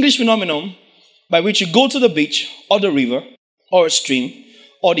is an English phenomenon by which you go to the beach or the river or a stream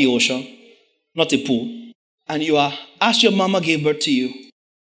or the ocean, not a pool, and you are, as your mama gave birth to you,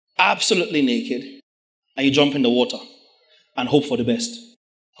 absolutely naked, and you jump in the water and hope for the best.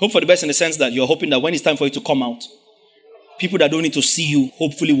 Hope for the best in the sense that you're hoping that when it's time for you to come out, people that don't need to see you,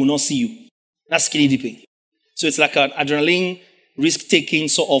 hopefully will not see you. That's skinny dipping. So it's like an adrenaline, risk-taking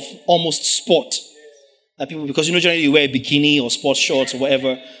sort of almost sport. That people, because generally you wear a bikini or sports shorts or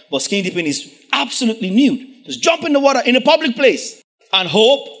whatever, but skinny dipping is absolutely nude. Just jump in the water in a public place and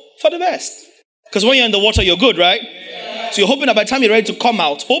hope for the best. Because when you're in the water, you're good, right? Yeah. So you're hoping that by the time you're ready to come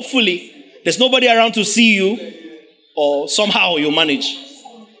out, hopefully there's nobody around to see you, or somehow you'll manage.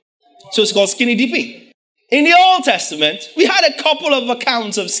 So it's called skinny dipping. In the Old Testament, we had a couple of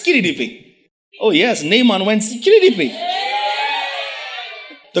accounts of skinny dipping. Oh yes, Naaman went skinny dipping.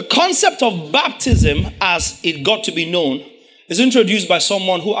 The concept of baptism, as it got to be known, is introduced by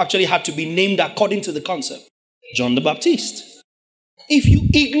someone who actually had to be named according to the concept. John the Baptist. If you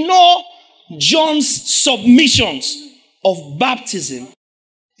ignore John's submissions of baptism,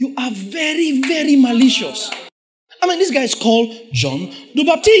 you are very, very malicious. I mean, this guy is called John the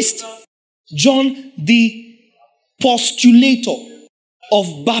Baptist. John the postulator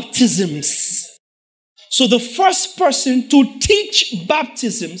of baptisms. So the first person to teach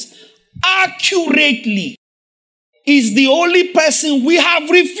baptisms accurately is the only person we have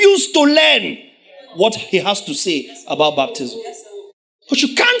refused to learn what he has to say about baptism. But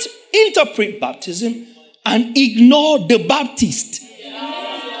you can't interpret baptism and ignore the Baptist.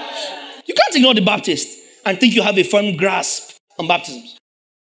 You can't ignore the Baptist and think you have a firm grasp on baptisms.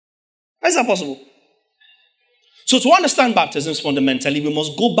 How is that possible? So to understand baptisms fundamentally, we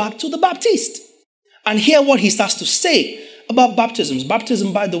must go back to the Baptist and hear what he starts to say about baptisms.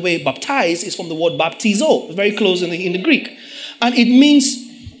 Baptism, by the way, baptize is from the word baptizo, very close in the Greek. And it means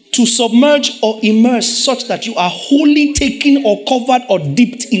to submerge or immerse such that you are wholly taken or covered or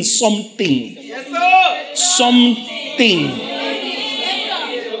dipped in something. Yes, sir. Something.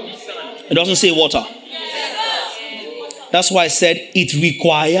 It doesn't say water. That's why I said it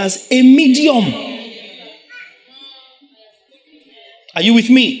requires a medium. Are you with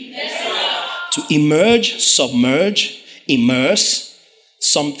me? Yes, to emerge, submerge, immerse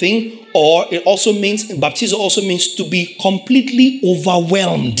something, or it also means, baptizo also means to be completely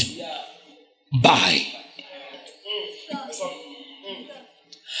overwhelmed by.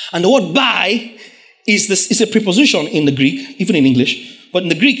 And the word by is a preposition in the Greek, even in English. But in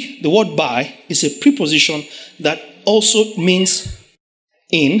the Greek, the word by is a preposition that also means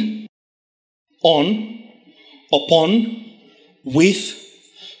in, on, upon, with,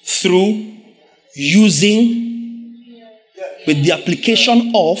 through, using, with the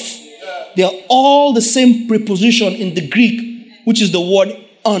application of. They are all the same preposition in the Greek, which is the word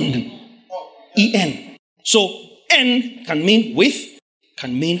on. En. So en can mean with,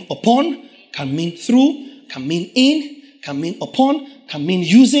 can mean upon, can mean through, can mean in, can mean upon, can mean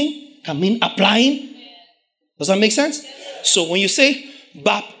using, can mean applying. Does that make sense? So when you say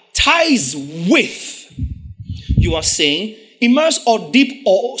baptize with, you are saying immerse or dip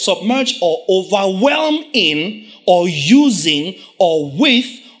or submerge or overwhelm in or using or with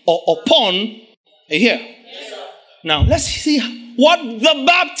or upon. Are you here? Now let's see what the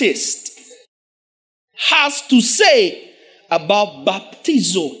Baptist has to say about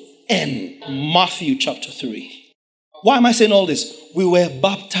baptizo in Matthew chapter 3. Why am I saying all this? We were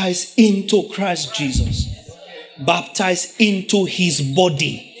baptized into Christ Jesus. Baptized into his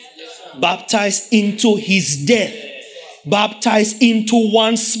body. Baptized into his death. Baptized into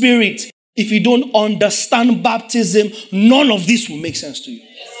one spirit. If you don't understand baptism, none of this will make sense to you.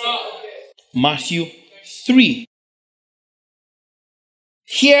 Matthew 3.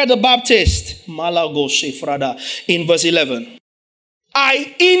 Hear the Baptist, Malago Shefrada, in verse 11.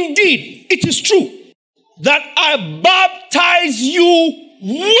 I indeed, it is true, that I baptize you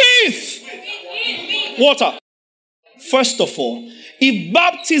with water. First of all, if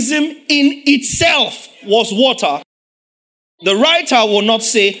baptism in itself was water, the writer will not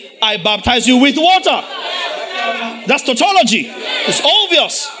say, I baptize you with water. That's tautology. It's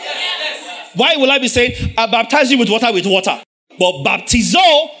obvious. Why will I be saying, I baptize you with water with water? But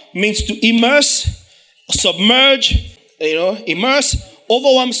baptizo means to immerse, submerge, immerse,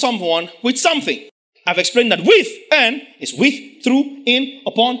 overwhelm someone with something. I've explained that with and is with, through, in,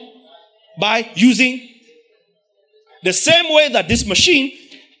 upon, by, using. The same way that this machine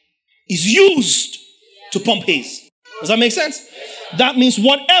is used to pump haze. Does that make sense? That means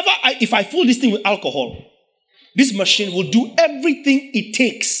if I fill this thing with alcohol, this machine will do everything it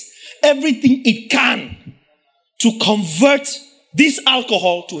takes, everything it can to convert this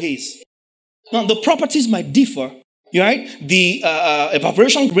alcohol to haze. Now, the properties might differ Right? The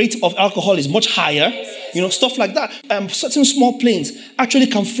evaporation rate of alcohol is much higher. Stuff like that. Certain small planes actually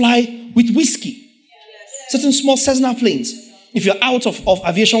can fly with whiskey. Certain small Cessna planes. If you're out of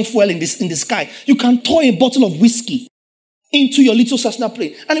aviation fuel in the sky, you can pour a bottle of whiskey into your little Cessna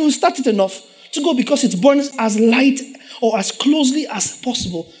plane, and it will start it enough to go because it burns as light or as closely as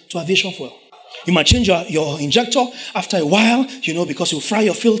possible to aviation fuel. You might change your injector after a while, because you fry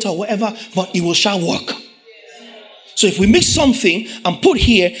your filter or whatever, but it will shall work. So if we mix something and put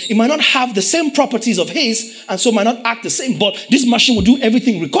here, it might not have the same properties of haze, and so might not act the same, but this machine will do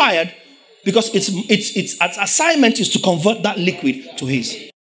everything required because its assignment is to convert that liquid to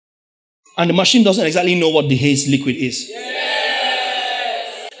haze. And the machine doesn't exactly know what the haze liquid is.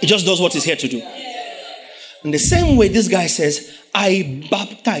 Yes. It just does what it's here to do. In the same way, this guy says, I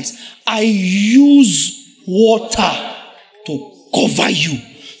baptize. I use water to cover you,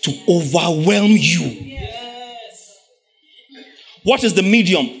 to overwhelm you. Yes. What is the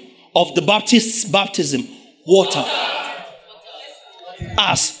medium of the Baptist's baptism? Water.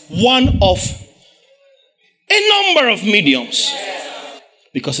 As one of a number of mediums.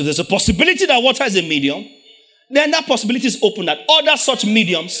 Because if there's a possibility that water is a medium, then that possibility is open that other such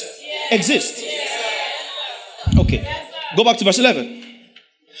mediums exist. Okay, go back to verse 11.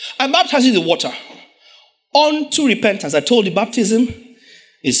 I baptize you with water unto repentance. I told you baptism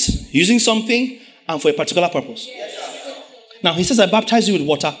is using something and for a particular purpose. Now he says I baptize you with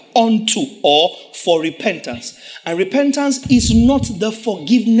water unto or for repentance. And repentance is not the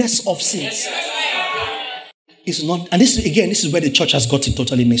forgiveness of sins. It's not, and this is where the church has got it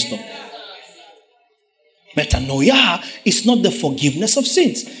totally messed up. Metanoia is not the forgiveness of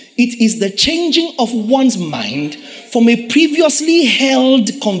sins. It is the changing of one's mind from a previously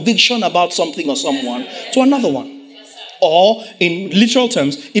held conviction about something or someone to another one. Or, in literal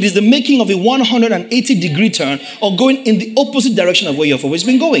terms, it is the making of a 180-degree turn or going in the opposite direction of where you've always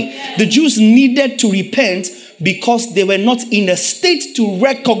been going. The Jews needed to repent because they were not in a state to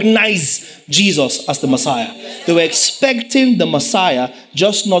recognize Jesus as the Messiah. They were expecting the Messiah,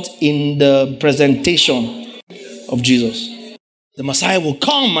 just not in the presentation of Jesus. The Messiah will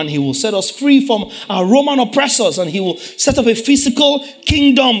come and he will set us free from our Roman oppressors, and he will set up a physical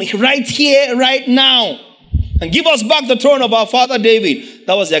kingdom right here, right now, and give us back the throne of our father David.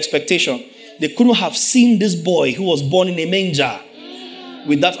 That was the expectation. They couldn't have seen this boy who was born in a manger.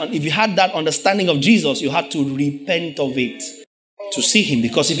 With that, if you had that understanding of Jesus, you had to repent of it to see him.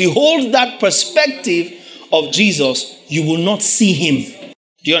 Because if you hold that perspective of Jesus, you will not see him.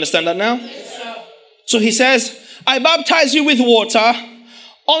 Do you understand that now? So he says, I baptize you with water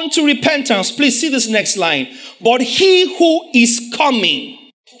unto repentance. Please see this next line. But he who is coming,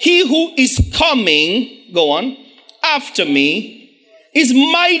 go on, after me is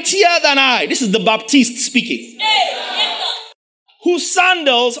mightier than I. This is the Baptist speaking. Whose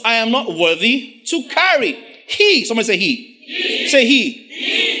sandals I am not worthy to carry. He, somebody say he. Say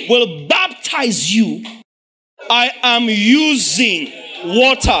he will baptize you. I am using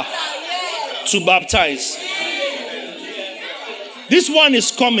water to baptize. This one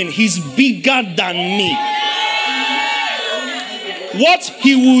is coming. He's bigger than me. What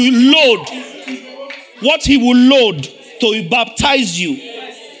he will load to baptize you.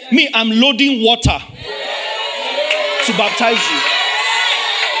 Me, I'm loading water to baptize you.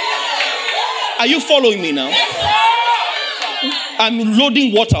 Are you following me now? I'm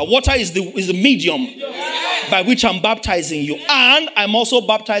loading water. Water is the medium by which I'm baptizing you. And I'm also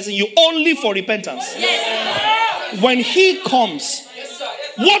baptizing you only for repentance. When he comes,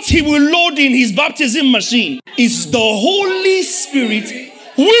 what he will load in his baptism machine is the Holy Spirit,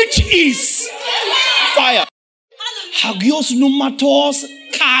 which is fire. Hagios numatos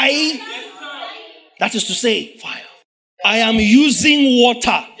kai. That is to say, fire. I am using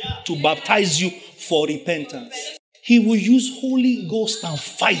water to baptize you for repentance. He will use Holy Ghost and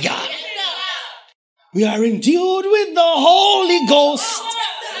fire. We are endued with the Holy Ghost.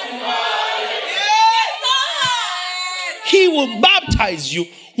 He will baptize you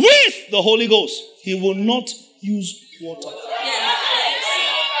with the Holy Ghost. He will not use water.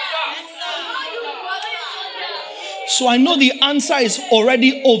 So I know the answer is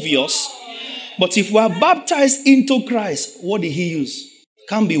already obvious. But if we are baptized into Christ, what did he use?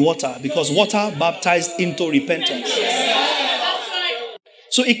 Can't be water, because water baptized into repentance.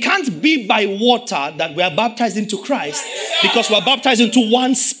 So it can't be by water that we are baptized into Christ, because we are baptized into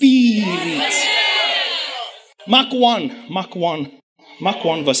one spirit. Mark 1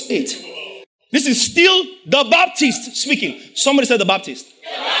 verse 8. This is still the Baptist speaking. Somebody said the Baptist.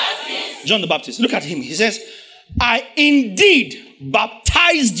 John the Baptist. Look at him. He says, I indeed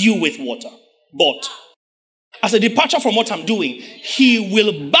baptized you with water. But as a departure from what I'm doing, he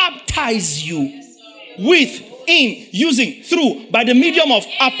will baptize you with, in, using, through, by the medium of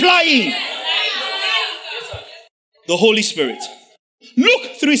applying the Holy Spirit.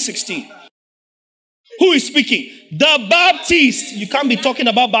 Luke 3:16. Who is speaking? The Baptist. You can't be talking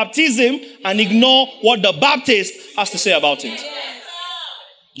about baptism and ignore what the Baptist has to say about it.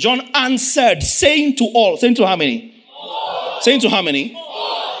 John answered, saying to all, saying to how many? Saying to how many?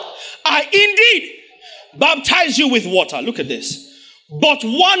 I indeed baptize you with water. Look at this. But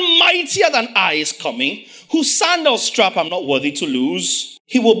one mightier than I is coming, whose sandal strap I'm not worthy to loose.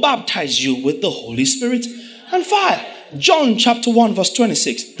 He will baptize you with the Holy Spirit and fire. John chapter 1 verse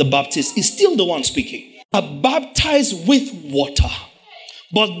 26. The Baptist is still the one speaking. I baptize with water.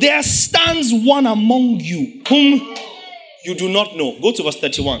 But there stands one among you whom you do not know. Go to verse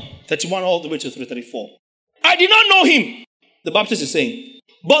 31. 31 all the way to 34. I did not know him. The Baptist is saying.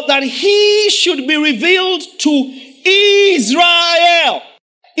 But that he should be revealed to Israel.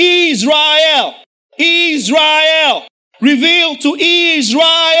 Israel. Israel. Revealed to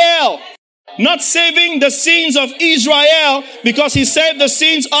Israel. Not saving the sins of Israel because he saved the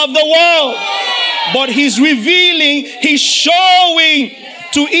sins of the world. But he's revealing, he's showing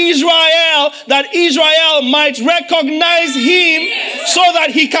to Israel that Israel might recognize him so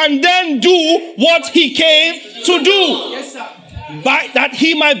that he can then do what he came to do. Yes, sir. By that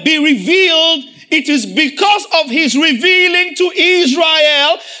he might be revealed. It is because of his revealing to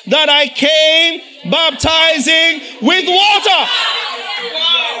Israel that I came baptizing with water.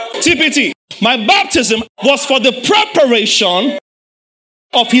 TPT. My baptism was for the preparation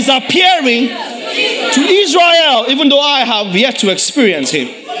of his appearing to Israel, even though I have yet to experience him.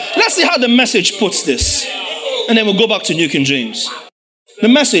 Let's see how the Message puts this. And then we'll go back to New King James. The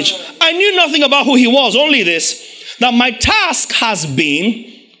Message. I knew nothing about who he was, only this, that my task has been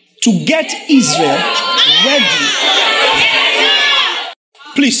to get Israel ready.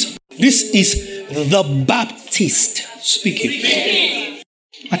 Please, this is the Baptist speaking.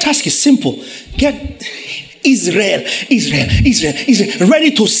 My task is simple. Get Israel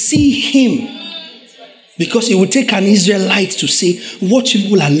ready to see him. Because it will take an Israelite to say, what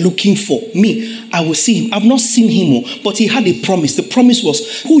people are looking for. Me, I will see him. I've not seen him, but he had a promise. The promise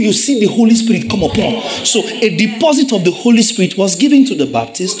was, who you see the Holy Spirit come upon. So a deposit of the Holy Spirit was given to the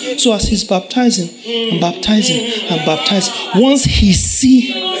Baptist. So as he's baptizing and baptizing and baptizing, once he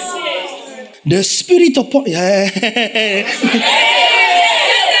see the Spirit upon...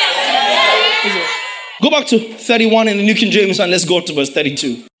 Go back to 31 in the New King James and let's go to verse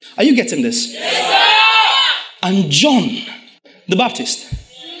 32. Are you getting this? Yes, sir. And John, the Baptist,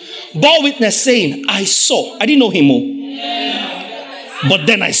 bore witness saying, I saw. I didn't know him, but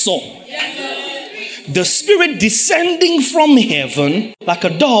then I saw the Spirit descending from heaven like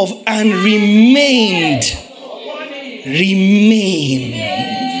a dove and remained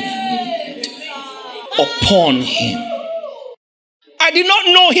upon him. I did not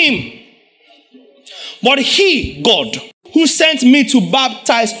know him. But he, God, who sent me to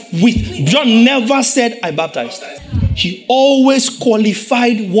baptize with, John never said, I baptized. He always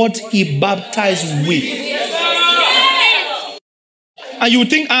qualified what he baptized with. And you would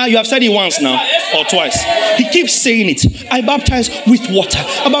think, you have said it once now, or twice. He keeps saying it. I baptize with water.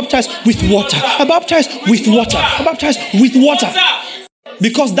 I baptize with water. I baptize with water. I baptize with water.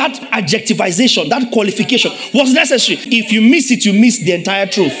 Because that adjectivization, that qualification was necessary. If you miss it, you miss the entire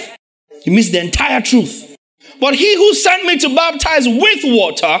truth. You miss the entire truth. But he who sent me to baptize with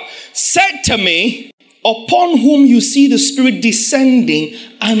water said to me, upon whom you see the Spirit descending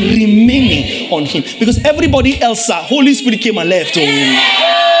and remaining on him. Because everybody else, Holy Spirit came and left.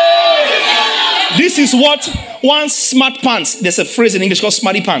 This is what one smart pants, there's a phrase in English called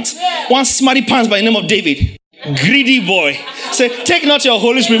smarty pants. One smarty pants by the name of David, greedy boy, say, take not your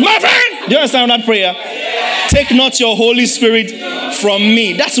Holy Spirit. My friend! Do you understand that prayer? Take not your Holy Spirit from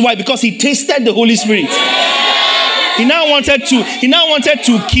me. That's why, because he tasted the Holy Spirit. He now wanted to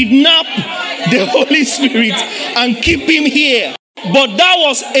kidnap the Holy Spirit and keep him here. But that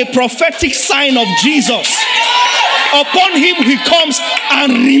was a prophetic sign of Jesus. Upon him he comes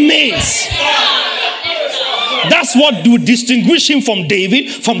and remains. That's what would distinguish him from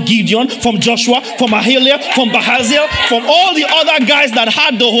David, from Gideon, from Joshua, from Ahilia, from Bahaziel, from all the other guys that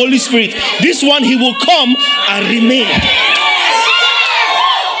had the Holy Spirit. This one, he will come and remain.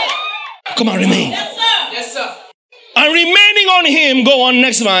 Come and remain. Yes, sir. And remaining on him, go on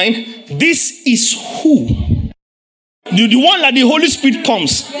next line. This is who? The one that the Holy Spirit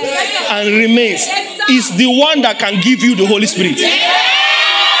comes and remains is the one that can give you the Holy Spirit.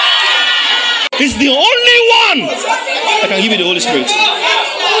 It's the only one that can give you the Holy Spirit.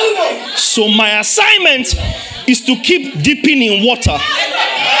 So my assignment is to keep dipping in water.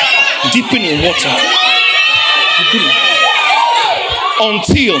 Dipping in water. Dipping in.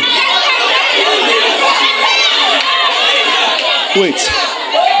 Until. Wait.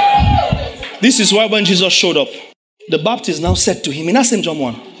 This is why when Jesus showed up, the Baptist now said to him, in that same John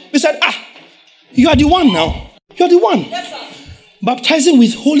 1, he said, you are the one now. You are the one. Baptizing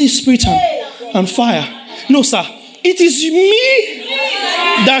with Holy Spirit and fire. No, sir. It is me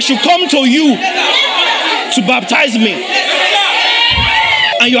that should come to you to baptize me.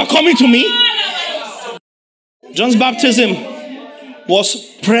 And you are coming to me? John's baptism was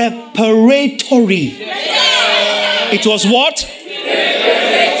preparatory. It was what?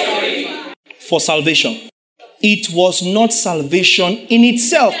 For salvation. It was not salvation in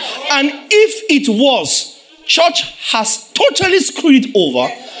itself. And if it was, church has totally screwed it over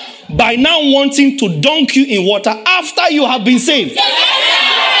by now wanting to dunk you in water after you have been saved.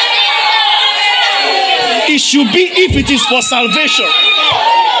 It should be if it is for salvation.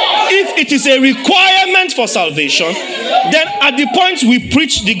 If it is a requirement for salvation, then at the point we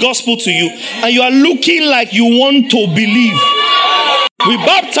preach the gospel to you and you are looking like you want to believe, we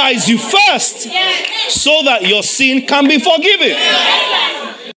baptize you first so that your sin can be forgiven.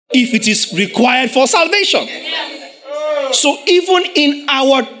 If it is required for salvation. So even in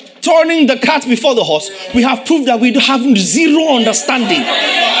our turning the cart before the horse, we have proved that we have zero understanding.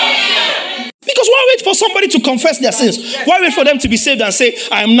 Because why wait for somebody to confess their sins? Why wait for them to be saved and say,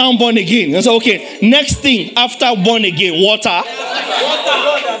 I am now born again? And so, okay, next thing after born again, water.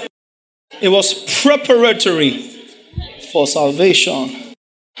 It was preparatory for salvation.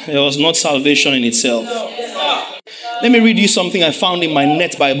 It was not salvation in itself. Let me read you something I found in my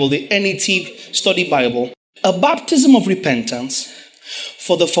NET Bible, the NET Study Bible. A baptism of repentance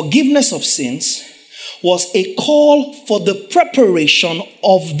for the forgiveness of sins was a call for the preparation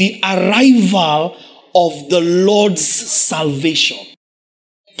of the arrival of the Lord's salvation.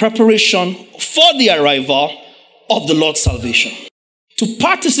 Preparation for the arrival of the Lord's salvation. To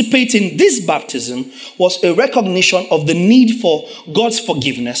participate in this baptism was a recognition of the need for God's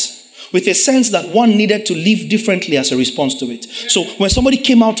forgiveness, with a sense that one needed to live differently as a response to it. So when somebody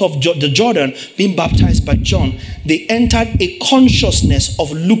came out of the Jordan being baptized by John, they entered a consciousness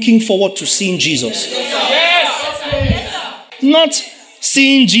of looking forward to seeing Jesus. Not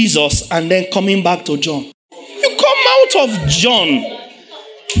seeing Jesus and then coming back to John. You come out of John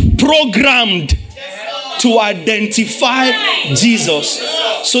programmed to identify Jesus.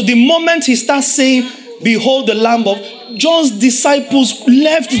 So the moment he starts saying, behold the Lamb of, John's disciples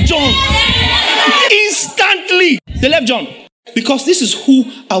left John. Instantly, they left John. Because this is who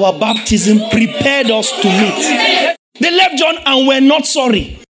our baptism prepared us to meet. They left John and were not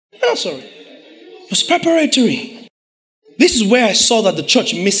sorry. They're not sorry. It was preparatory. This is where I saw that the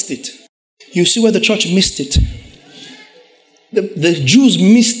church missed it. You see where the church missed it. The Jews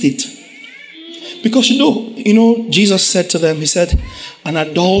missed it. Because you know, Jesus said to them, he said, an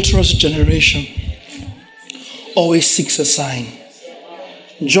adulterous generation always seeks a sign.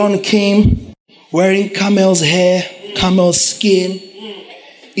 John came wearing camel's hair, camel's skin,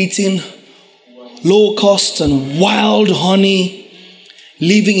 eating locusts and wild honey,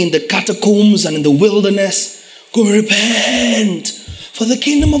 living in the catacombs and in the wilderness. Go repent, for the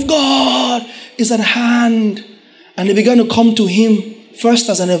kingdom of God is at hand. And they began to come to him first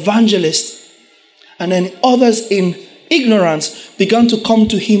as an evangelist, and then others in ignorance began to come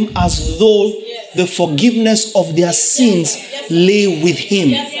to him as though the forgiveness of their sins lay with him.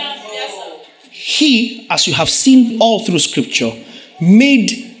 He, as you have seen all through scripture,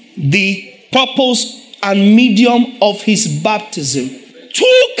 made the purpose and medium of his baptism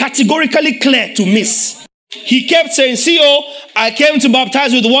too categorically clear to miss. He kept saying, I came to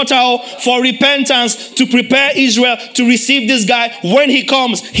baptize with water for repentance, to prepare Israel to receive this guy. When he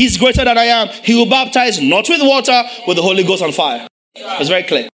comes, he's greater than I am. He will baptize not with water, with the Holy Ghost and fire. It's very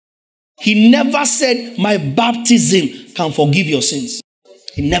clear. He never said, my baptism can forgive your sins.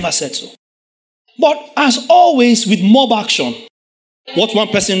 He never said so. But as always with mob action, what one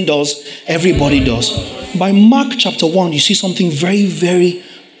person does, everybody does. By Mark chapter 1, you see something very, very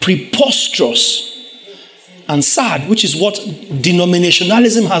preposterous and sad, which is what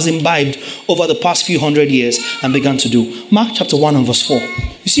denominationalism has imbibed over the past few hundred years and began to do. Mark chapter 1 and verse 4.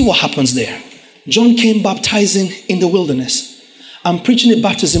 You see what happens there. John came baptizing in the wilderness and preaching a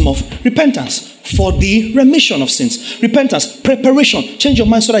baptism of repentance for the remission of sins. Repentance, preparation. Change your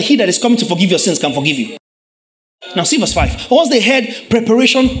mind so that he that is coming to forgive your sins can forgive you. Now see verse 5. Once they heard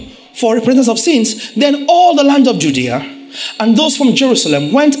preparation for repentance of sins, then all the land of Judea and those from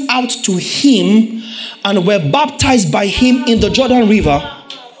Jerusalem went out to him and were baptized by him in the Jordan River.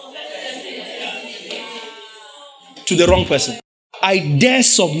 to the wrong person. I dare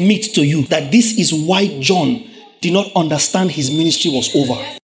submit to you that this is why John did not understand his ministry was over.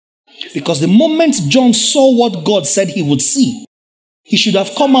 Because the moment John saw what God said he would see, he should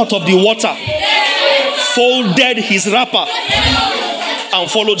have come out of the water, folded his wrapper, and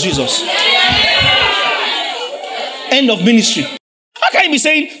followed Jesus. End of ministry. How can you be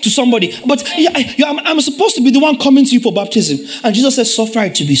saying to somebody, but I'm supposed to be the one coming to you for baptism? And Jesus says, suffer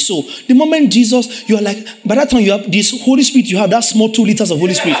it to be so. The moment Jesus, you are like, by that time you have this Holy Spirit, you have that small 2 liters of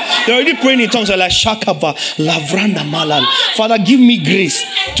Holy Spirit. You're already praying in tongues. You're like, Shakaba, Lavranda Malal. Father, give me grace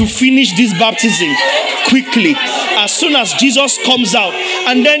to finish this baptism quickly. As soon as Jesus comes out.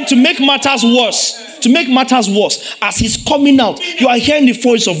 And then to make matters worse, as he's coming out, you are hearing the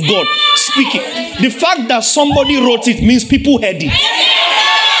voice of God speaking. The fact that somebody wrote it means people heard it.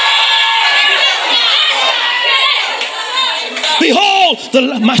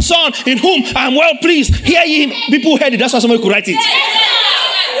 Behold, my son in whom I am well pleased. Hear ye him. People heard it. That's why somebody could write it.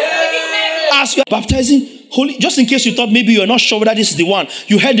 As you are baptizing, holy, just in case you thought maybe you're not sure whether this is the one,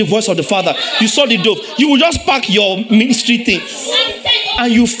 you heard the voice of the Father, you saw the dove, you will just pack your ministry thing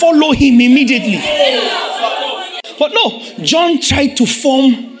and you follow him immediately. But no, John tried to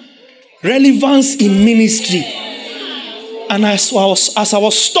form relevance in ministry. And as I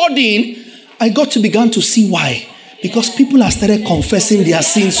was studying, I got to begin to see why. Because people have started confessing their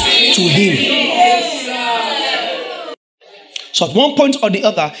sins to him. So at one point or the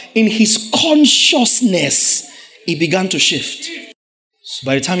other, in his consciousness, he began to shift. So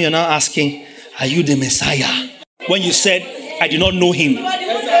by the time you're now asking, are you the Messiah? When you said, I did not know him.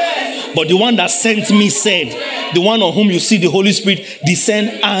 But the one that sent me said, the one on whom you see the Holy Spirit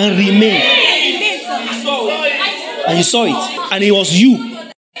descend and remain. And you saw it. And it was you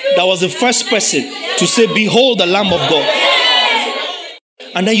that was the first person to say, behold the Lamb of God.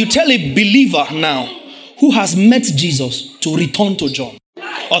 And then you tell a believer now who has met Jesus to return to John.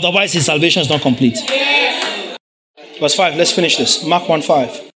 Otherwise his salvation is not complete. Verse 5, let's finish this. Mark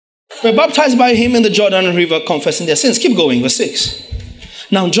 1:5. We're baptized by him in the Jordan River, confessing their sins. Keep going, verse 6.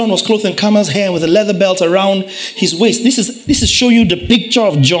 Now John was clothed in camel's hair with a leather belt around his waist. This is showing you the picture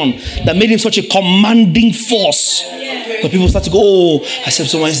of John that made him such a commanding force. But people start to go, oh, I said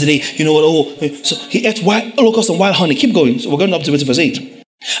so Wednesday, you know what, oh. So he ate locusts and wild honey. Keep going. So we're going up to verse 8.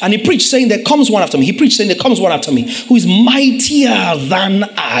 And he preached saying, there comes one after me. Who is mightier than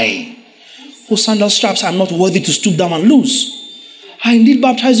I, whose sandal straps I'm not worthy to stoop down and loose. I indeed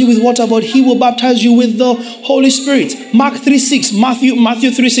baptize you with water, but he will baptize you with the Holy Spirit. Mark 3:6, Matthew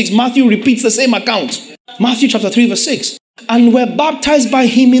 3:6. Matthew repeats the same account. Matthew chapter 3 verse 6. And were baptized by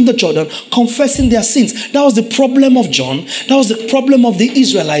him in the Jordan, confessing their sins. That was the problem of John. That was the problem of the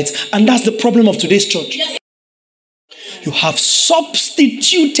Israelites. And that's the problem of today's church. You have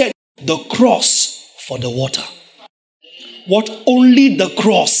substituted the cross for the water. What only the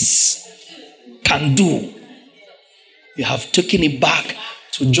cross can do, you have taken it back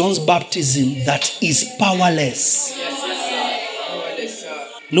to John's baptism that is powerless.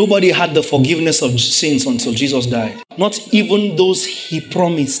 Nobody had the forgiveness of sins until Jesus died. Not even those he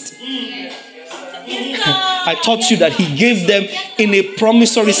promised. I taught you that he gave them in a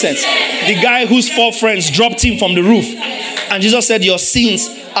promissory sense. The guy whose 4 friends dropped him from the roof. And Jesus said, your sins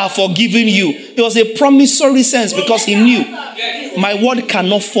are forgiven you. It was a promissory sense because he knew my word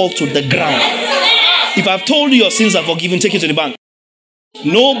cannot fall to the ground. If I've told you your sins are forgiven, take it to the bank.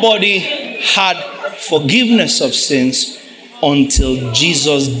 Nobody had forgiveness of sins until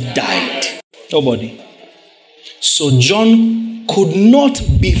Jesus died. Nobody. So John could not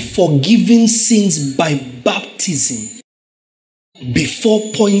be forgiven sins by baptism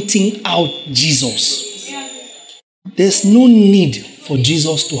before pointing out Jesus. There's no need for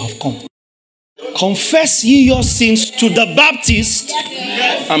Jesus to have come. Confess ye your sins to the Baptist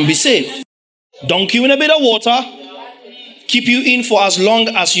and be saved. Dunk you in a bit of water, keep you in for as long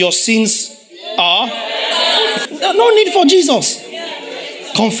as your sins are. No need for Jesus.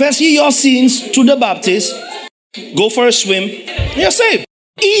 Confess ye your sins to the Baptist, go for a swim, you're saved.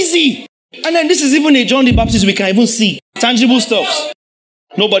 Easy. And then this is even a John the Baptist we can even see. Tangible stuff.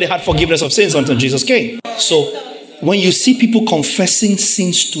 Nobody had forgiveness of sins until Jesus came. So when you see people confessing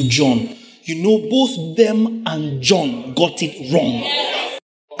sins to John, you know both them and John got it wrong.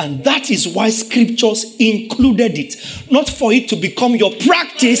 And that is why scriptures included it. Not for it to become your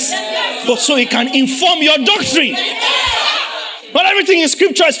practice, but so it can inform your doctrine. Not everything in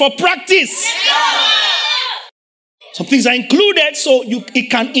scripture is for practice. Some things are included so it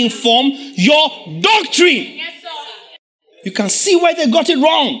can inform your doctrine. You can see where they got it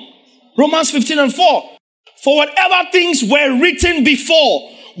wrong. Romans 15:4. For whatever things were written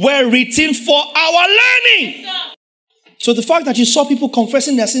before were written for our learning, So the fact that you saw people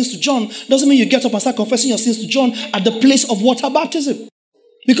confessing their sins to John doesn't mean you get up and start confessing your sins to John at the place of water baptism.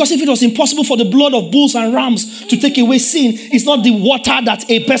 Because if it was impossible for the blood of bulls and rams to take away sin, it's not the water that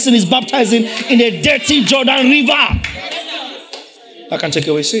a person is baptizing in a dirty Jordan River that can take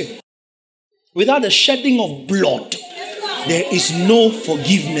away sin. Without the shedding of blood, there is no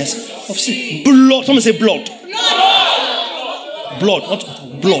forgiveness of sin. Blood. Someone say blood. Blood, not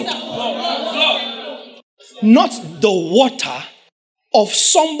blood. Not the water of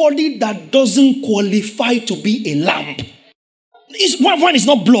somebody that doesn't qualify to be a lamb. One is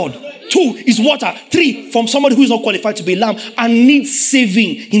not blood. 2 is water. 3 from somebody who is not qualified to be a lamb and needs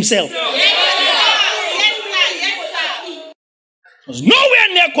saving himself. Was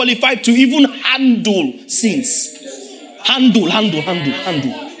nowhere near qualified to even handle sins. Handle.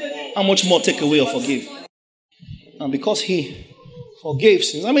 How much more take away or forgive? And because he forgave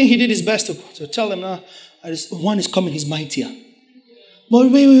sins, I mean, he did his best to tell them now, one is coming, he's mightier.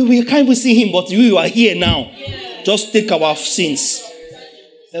 But we can't even see him, but you are here now. Just take our sins.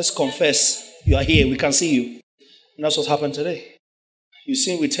 Let's confess. You are here, we can see you. And that's what happened today. You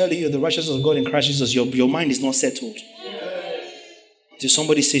see, we tell you the righteousness of God in Christ Jesus, your mind is not settled. Till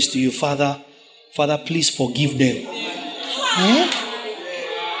somebody says to you, Father, please forgive them.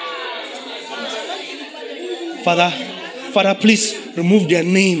 Father, please remove their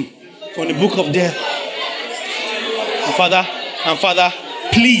name from the book of death. And Father,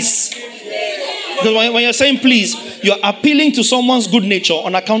 please. Because when you're saying please, you're appealing to someone's good nature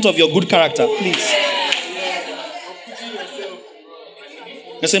on account of your good character. Please.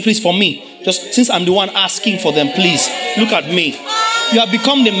 You're saying please for me. Just since I'm the one asking for them, please look at me. You have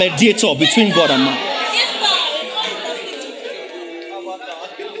become the mediator between God and man.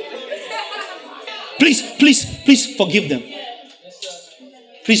 Please forgive them.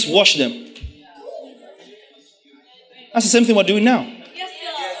 Please wash them. That's the same thing we're doing now.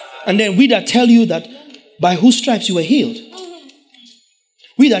 And then we that tell you that by whose stripes you were healed.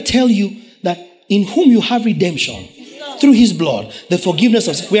 We that tell you that in whom you have redemption through his blood, the forgiveness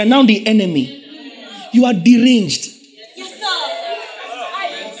of sin. We are now the enemy. You are deranged.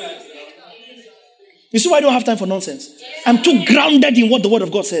 You see why I don't have time for nonsense? I'm too grounded in what the word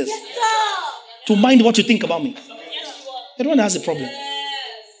of God says to mind what you think about me. Everyone has a problem.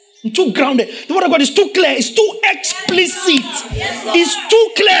 I'm too grounded. The word of God is too clear. It's too explicit. It's too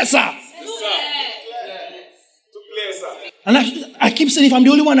clear, sir. And I keep saying, if I'm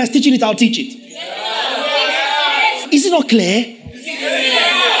the only one that's teaching it, I'll teach it. Is it not clear?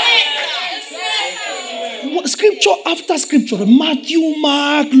 Scripture after scripture, Matthew,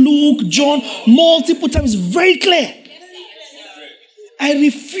 Mark, Luke, John, multiple times, very clear. I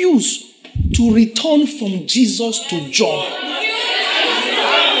refuse to return from Jesus to John.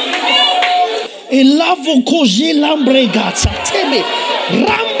 Elavo koje lambregata teme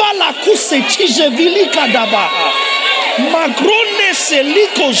ramba la kuse chije vilika dabaha magrone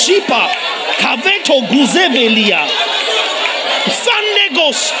seliko jipa kaveto guzevelia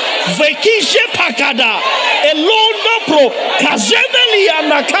fanegos vekije pakada elono pro kazevelia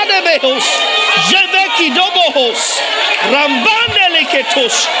nakadebehos jeveki dobohos rambane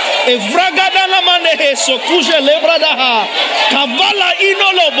leketos evragada la maneheso kuje lebradaha kavala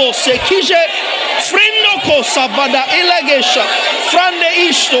inolobo sekije Frendoko sabada ilagesha frande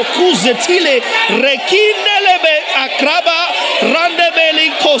isto kuzetile rekinelebe akraba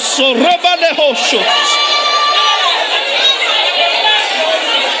randebeli koso robane hosho.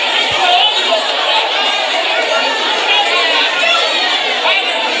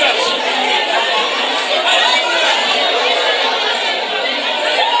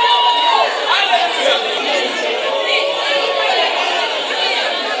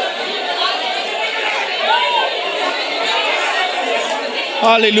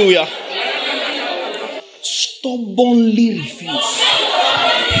 Hallelujah. Stubbornly refuse.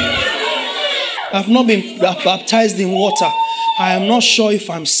 I've not been baptized in water. I am not sure if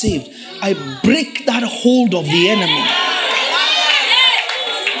I'm saved. I break that hold of the enemy.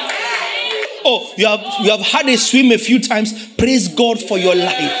 Oh, you have had a swim a few times. Praise God for your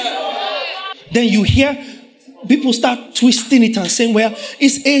life. Then you hear people start twisting it and saying, well,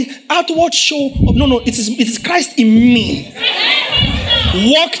 it's an outward show of no, it is Christ in me.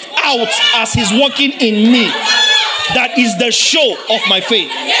 Worked out as he's working in me. That is the show of my faith.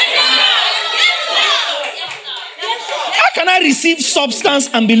 How can I receive substance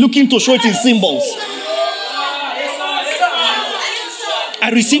and be looking to show it in symbols? I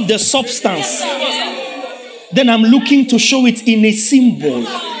receive the substance. Then I'm looking to show it in a symbol.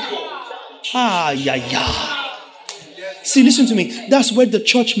 See, listen to me. That's where the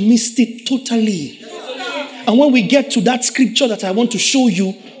church missed it totally. And when we get to that scripture that I want to show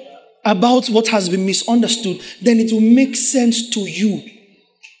you about what has been misunderstood, then it will make sense to you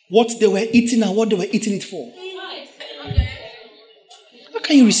what they were eating and what they were eating it for. How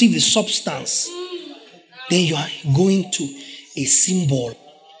can you receive the substance? Then you are going to a symbol.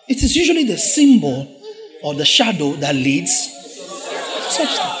 It is usually the symbol or the shadow that leads to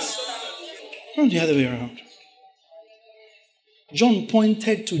substance. Not the other way around. John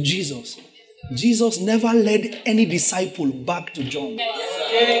pointed to Jesus. Jesus never led any disciple back to John.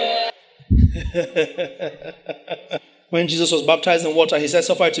 When Jesus was baptized in water, he said,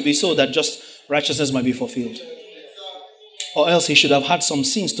 "Suffer it to be so that just righteousness might be fulfilled." Or else he should have had some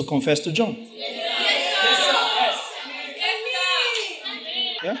sins to confess to John.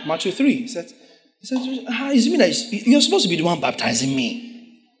 Yeah, Matthew 3. He said, "How does it mean that you're supposed to be the one baptizing me?"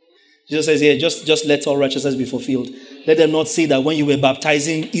 Jesus says, "Yeah, just let all righteousness be fulfilled. Let them not say that when you were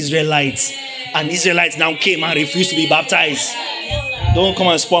baptizing Israelites, and Israelites now came and refused to be baptized. Don't come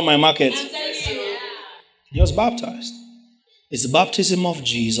and spoil my market." He was baptized. It's the baptism of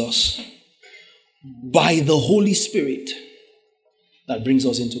Jesus by the Holy Spirit that brings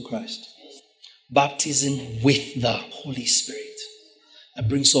us into Christ. Baptism with the Holy Spirit that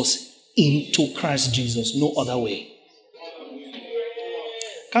brings us into Christ Jesus. No other way.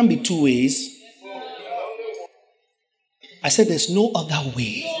 Can't be two ways. I said there's no other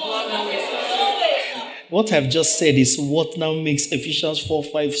way. What I've just said is what now makes Ephesians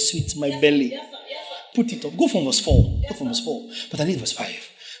 4:5 sweet to my belly. Put it up. Go from verse 4. Go from verse 4. But I need verse 5.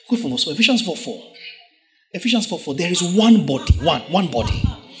 Go from verse 4. Ephesians 4:4. Ephesians 4:4. There is one body. One body.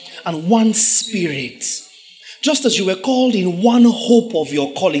 And one spirit. Just as you were called in one hope of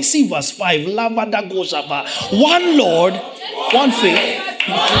your calling. See verse 5. One Lord. One faith.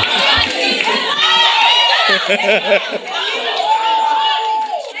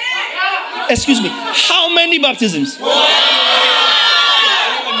 Excuse me. How many baptisms?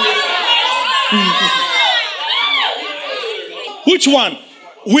 Which one?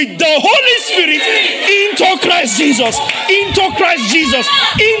 With the Holy Spirit into Christ Jesus. Into Christ Jesus.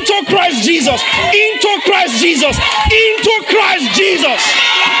 Into Christ Jesus. Into Christ Jesus. Into Christ Jesus.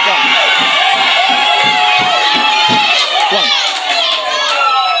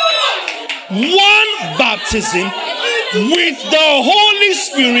 One baptism with the Holy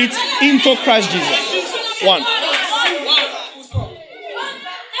Spirit into Christ Jesus. One.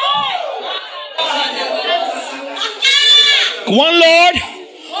 One Lord,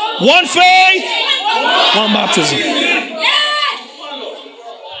 one faith, one baptism.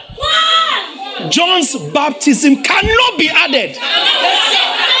 John's baptism cannot be added.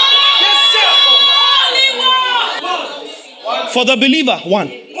 For the believer,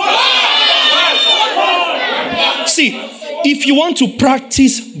 one. See, if you want to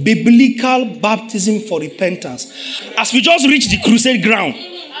practice biblical baptism for repentance, as we just reach the crusade ground,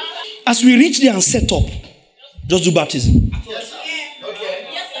 as we reach there and set up, just do baptism.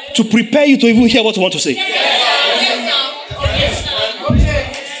 To prepare you to even hear what you want to say.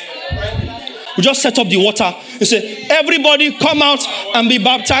 We just set up the water. You say, everybody come out and be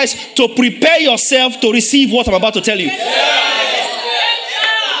baptized to prepare yourself to receive what I'm about to tell you.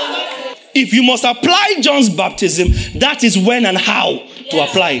 If you must apply John's baptism, that is when and how to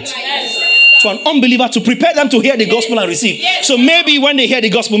apply it. To an unbeliever, to prepare them to hear the gospel and receive. So maybe when they hear the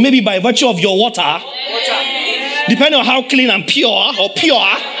gospel, maybe by virtue of your water, depending on how clean and pure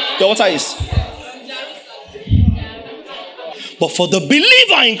the water is. But for the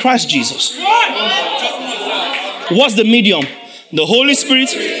believer in Christ Jesus, what's the medium? The Holy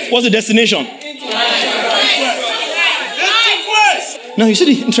Spirit. What's the destination? Now you see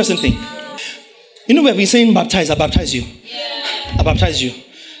the interesting thing. You know, we have been saying baptize, I baptize you. I baptize you.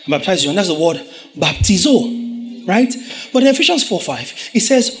 I baptize you. And that's the word baptizo. Right? But in Ephesians 4:5, it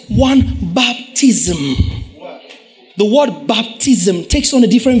says one baptism. The word baptism takes on a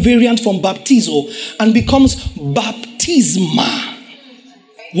different variant from baptizo and becomes baptisma.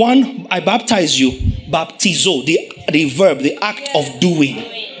 One, I baptize you. Baptizo, the verb, the act of doing.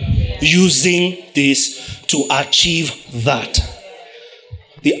 Using this to achieve that.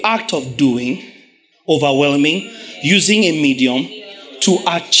 The act of doing, overwhelming, using a medium to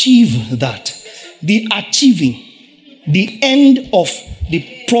achieve that. The achieving, the end of the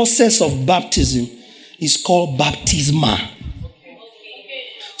process of baptism is called baptisma.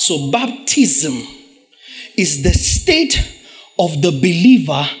 So baptism is the state of the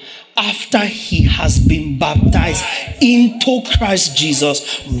believer after he has been baptized into Christ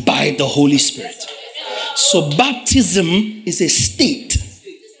Jesus by the Holy Spirit. So baptism is a state,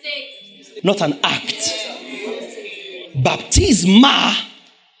 not an act. Baptisma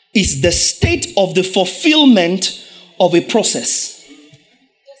is the state of the fulfillment of a process.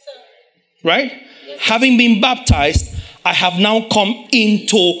 Right? Having been baptized, I have now come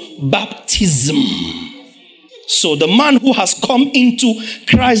into baptism. So the man who has come into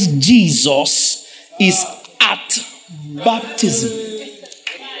Christ Jesus is at baptism.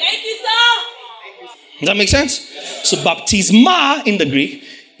 Thank you, sir. Does that make sense? So baptisma in the Greek,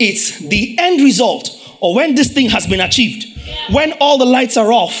 it's the end result, or when this thing has been achieved. When all the lights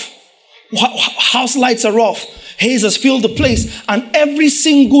are off, house lights are off, haze has filled the place, and every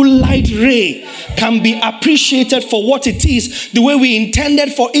single light ray can be appreciated for what it is, the way we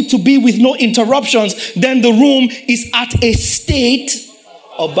intended for it to be with no interruptions, then the room is at a state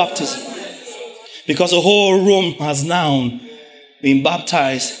of baptism. Because the whole room has now been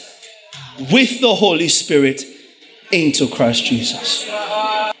baptized with the Holy Spirit into Christ Jesus.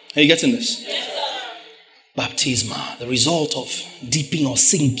 Are you getting this? Baptisma, the result of dipping or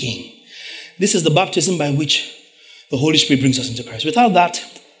sinking. This is the baptism by which the Holy Spirit brings us into Christ. Without that,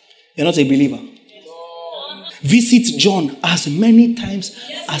 you're not a believer. Visit John as many times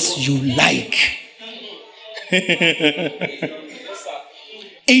as you like.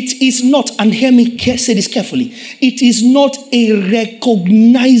 It is not, and hear me say this carefully, it is not a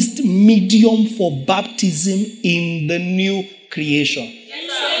recognized medium for baptism in the new creation.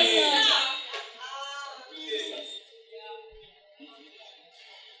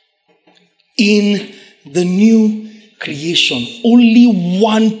 In the new creation, only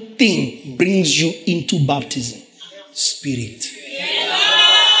one thing brings you into baptism: Spirit.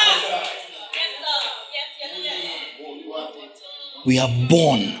 We are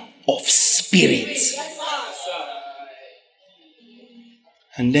born of Spirit.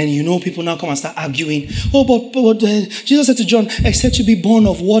 And then people now come and start arguing. Oh, but Jesus said to John, except you be born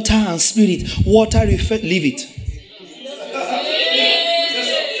of water and Spirit. Water, leave it.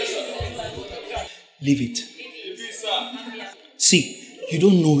 Leave it. See, you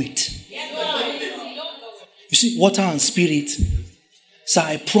don't know it. You see, water and Spirit. Sir,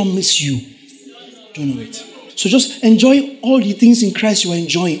 I promise you, don't know it. So just enjoy all the things in Christ you are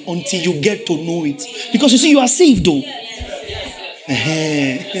enjoying until you get to know it. Because you see, you are saved though.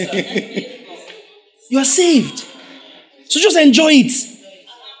 You are saved. So just enjoy it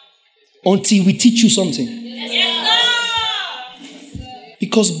until we teach you something.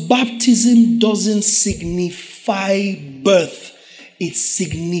 Because baptism doesn't signify birth. It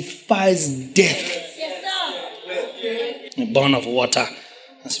signifies death. A born of water.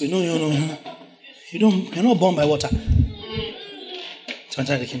 And so no. You're not born by water to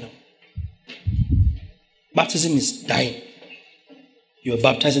enter the kingdom. Baptism is dying. You are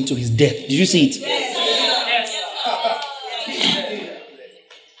baptized into his death. Did you see it?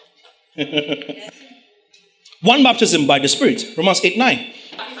 Yes. One baptism by the Spirit. Romans 8:9.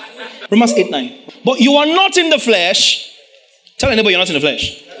 Romans 8:9. But you are not in the flesh. Tell anybody you're not in the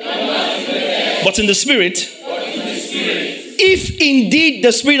flesh. But in the Spirit. If indeed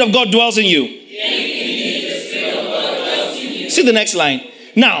the Spirit of God dwells in you. See the next line.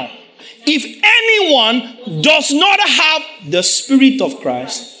 Now, if anyone does not have the Spirit of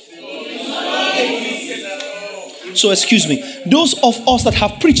Christ. So excuse me. Those of us that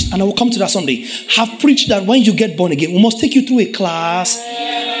have preached, and I will come to that someday, have preached that when you get born again, we must take you through a class,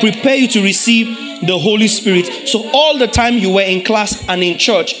 prepare you to receive the Holy Spirit. So all the time you were in class and in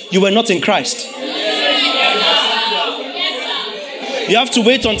church, you were not in Christ. You have to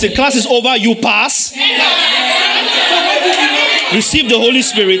wait until class is over, you pass. Receive the Holy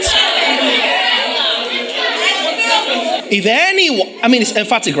Spirit. If anyone, it's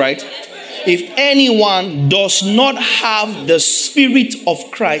emphatic, right? If anyone does not have the Spirit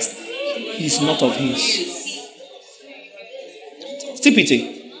of Christ, he's not of his.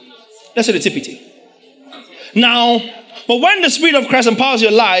 TPT. Let's say the TPT. Now, but when the Spirit of Christ empowers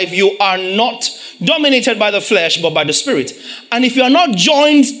your life, you are not dominated by the flesh, but by the Spirit. And if you are not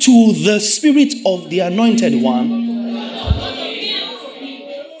joined to the Spirit of the Anointed One,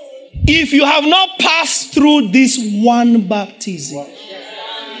 if you have not passed through this one baptism,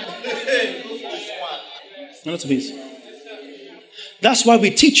 not of his. That's why we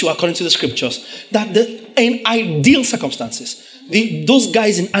teach you, according to the scriptures, that in ideal circumstances, those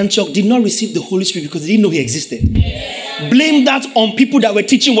guys in Antioch did not receive the Holy Spirit because they didn't know he existed. Blame that on people that were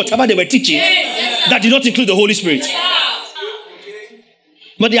teaching whatever they were teaching that did not include the Holy Spirit.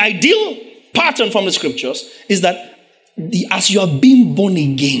 But the ideal pattern from the scriptures is that as you are being born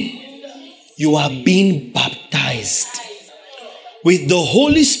again, you are being baptized with the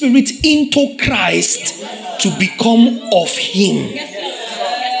Holy Spirit into Christ to become of him.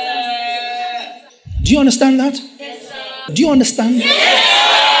 Do you understand that? Do you understand?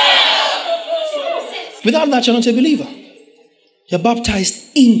 Without that, you're not a believer. You're baptized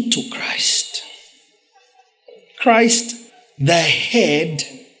into Christ. Christ, the head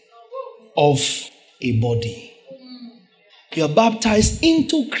of a body. You're baptized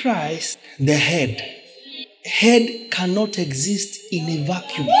into Christ, the head. Head cannot exist in a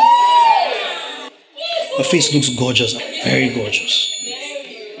vacuum. Your face looks gorgeous, very gorgeous.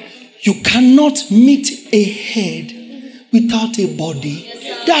 You cannot meet a head without a body.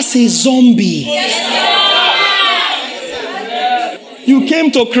 That's a zombie. You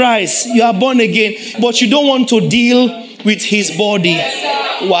came to Christ, you are born again, but you don't want to deal with his body.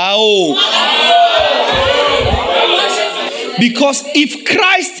 Wow. Because if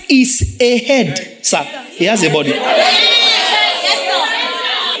Christ is a head, sir, he has a body.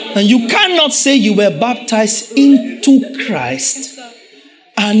 And you cannot say you were baptized into Christ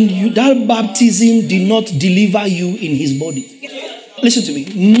and that baptism did not deliver you in his body. Listen to me.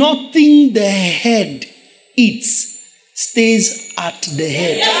 Nothing the head eats stays at the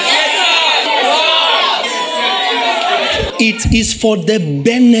head. It is for the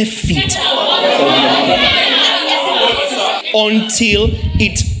benefit until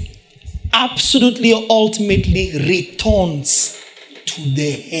it absolutely ultimately returns to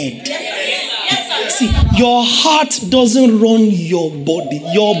the head. See, your heart doesn't run your body,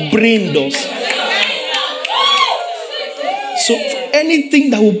 your brain does. So anything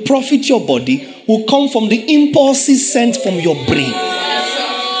that will profit your body will come from the impulses sent from your brain.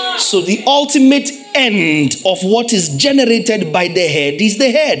 So the ultimate end of what is generated by the head is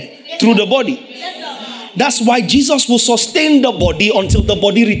the head through the body. That's why Jesus will sustain the body until the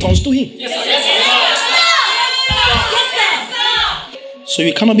body returns to him. So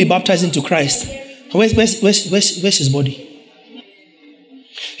you cannot be baptized into Christ. Where's his body?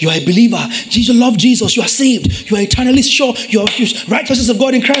 You are a believer. You love Jesus. You are saved. You are eternally sure. You are righteousness of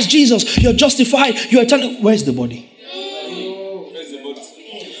God in Christ Jesus. You are justified. You are eternal. Where's the body?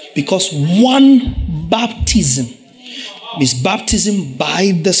 Because one baptism is baptism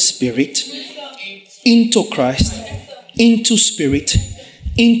by the Spirit into Christ, into Spirit,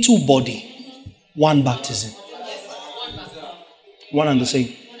 into body. One baptism. One and the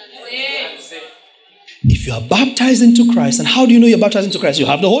same. If you are baptized into Christ, and how do you know you're baptized into Christ? You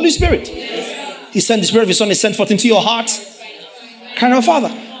have the Holy Spirit. He sent the Spirit of His Son, is sent forth into your heart. Kind of Father.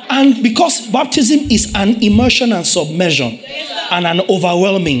 And because baptism is an immersion and submersion and an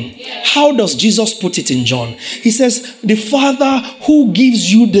overwhelming, how does Jesus put it in John? He says, the Father who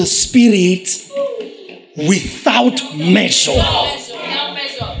gives you the Spirit without measure.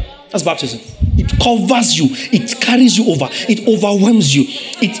 That's baptism. It covers you. It carries you over. It overwhelms you.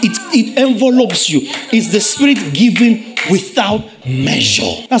 It envelopes you. It's the Spirit given without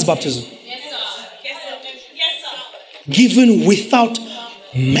measure. That's baptism. Given without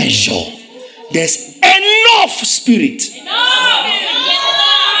measure. There's enough Spirit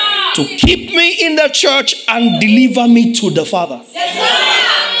to keep me in the church and deliver me to the Father.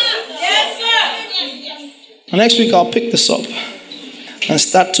 And next week I'll pick this up and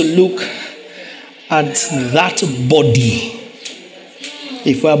start to look at that body.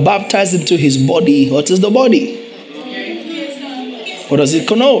 If we are baptized into his body, what is the body? What does it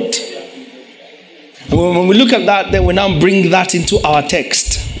connote? And when we look at that, then we now bring that into our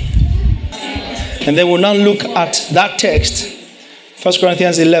text. And then we'll now look at that text, 1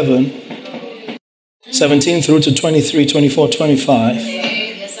 Corinthians 11, 17 through to 23, 24, 25.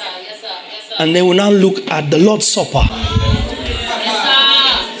 And then we'll now look at the Lord's Supper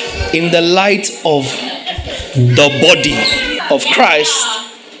in the light of the body of Christ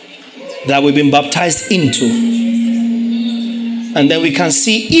that we've been baptized into. And then we can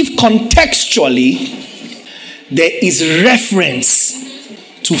see if contextually there is reference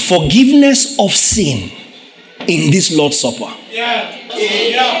to forgiveness of sin in this Lord's Supper.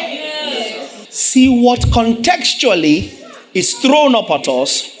 See what contextually is thrown up at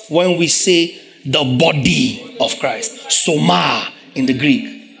us when we say the body of Christ. Soma in the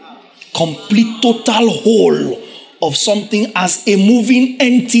Greek. Complete total whole of something as a moving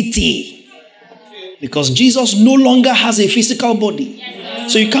entity. Because Jesus no longer has a physical body.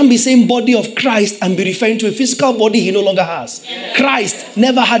 So you can't be saying body of Christ and be referring to a physical body he no longer has. Christ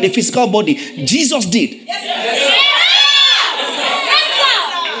never had a physical body. Jesus did.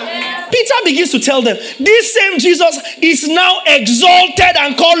 Peter begins to tell them, this same Jesus is now exalted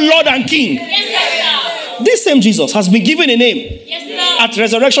and called Lord and King. This same Jesus has been given a name. At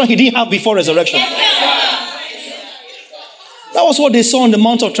resurrection, he didn't have before resurrection. That was what they saw on the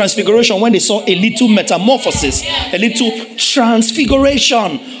Mount of Transfiguration when they saw a little metamorphosis, a little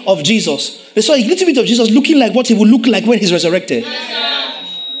transfiguration of Jesus. They saw a little bit of Jesus looking like what he would look like when he's resurrected.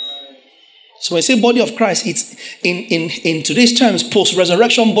 So when I say body of Christ, it's in today's terms,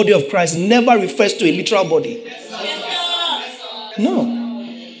 post-resurrection body of Christ never refers to a literal body. No.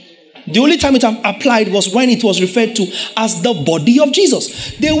 The only time it applied was when it was referred to as the body of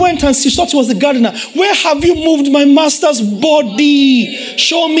Jesus. They went and she thought he was the gardener. Where have you moved my master's body?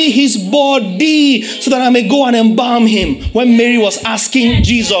 Show me his body so that I may go and embalm him. When Mary was asking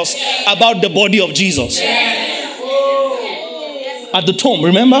Jesus about the body of Jesus. At the tomb,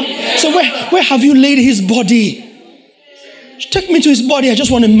 remember? So where have you laid his body? Take me to his body. I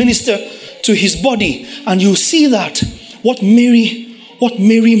just want to minister to his body. And you see that what Mary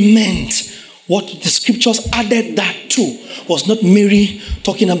meant, what the scriptures added that to, was not Mary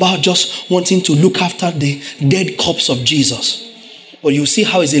talking about just wanting to look after the dead corpse of Jesus. But you see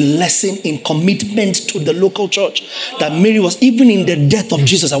how it's a lesson in commitment to the local church. That Mary was, even in the death of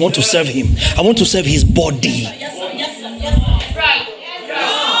Jesus, I want to serve him. I want to serve his body.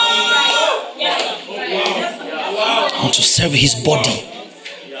 I want to serve his body.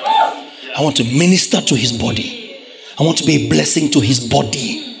 I want to minister to his body. I want to be a blessing to his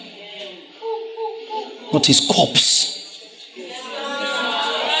body, not his corpse.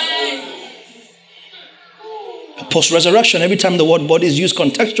 Post-resurrection, every time the word body is used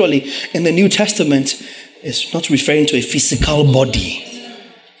contextually in the New Testament, it's not referring to a physical body,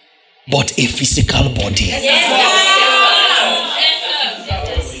 but a physical body.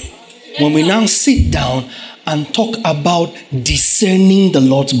 When we now sit down and talk about discerning the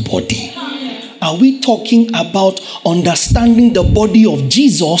Lord's body, are we talking about understanding the body of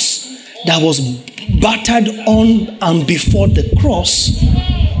Jesus that was battered on and before the cross?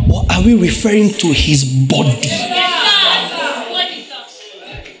 Or are we referring to his body?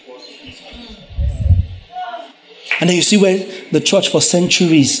 And then you see where the church for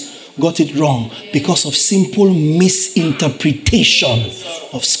centuries got it wrong because of simple misinterpretation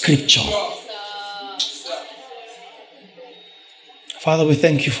of scripture. Father, we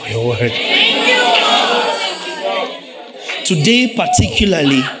thank you for your word. Today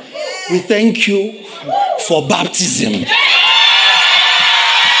particularly, we thank you for baptism.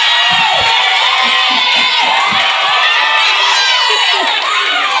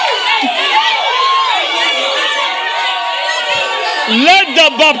 Let the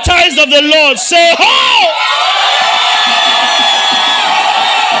baptized of the Lord say, "Ho!"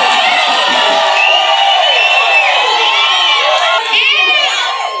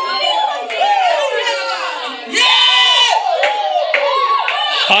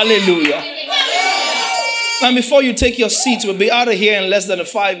 Hallelujah. And before you take your seat, we'll be out of here in less than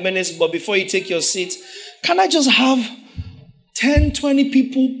 5 minutes. But before you take your seat, can I just have 10, 20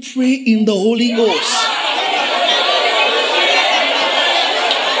 people pray in the Holy Ghost?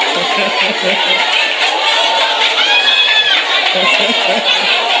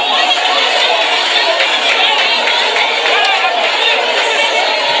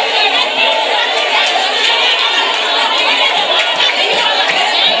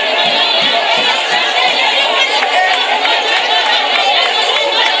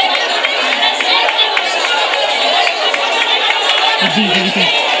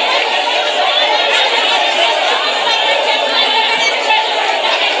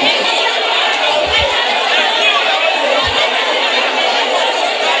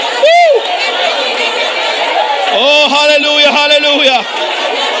 Oh, hallelujah, hallelujah.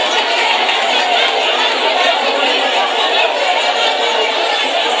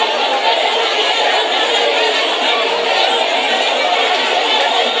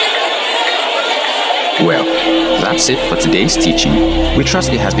 Well, that's it for today's teaching. We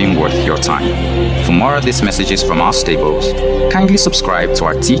trust it has been worth your time. For more of these messages from our stables, kindly subscribe to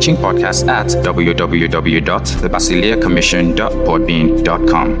our teaching podcast at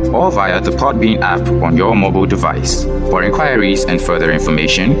www.thebasileacommission.podbean.com or via the Podbean app on your mobile device. For inquiries and further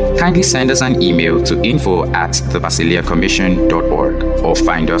information, kindly send us an email to info@thebasileacommission.org or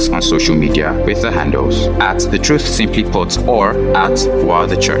find us on social media with the handles @The Truth Simply Put or @Wow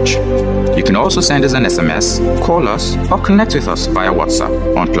the Church. You can also send us an SMS, call us, or connect with us via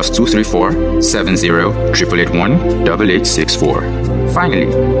WhatsApp on +234 70 881 8864. Finally,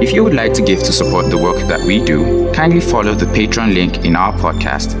 if you would like to give to support the work that we do, kindly follow the Patreon link in our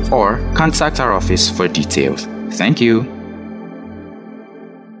podcast or contact our office for details. Thank you.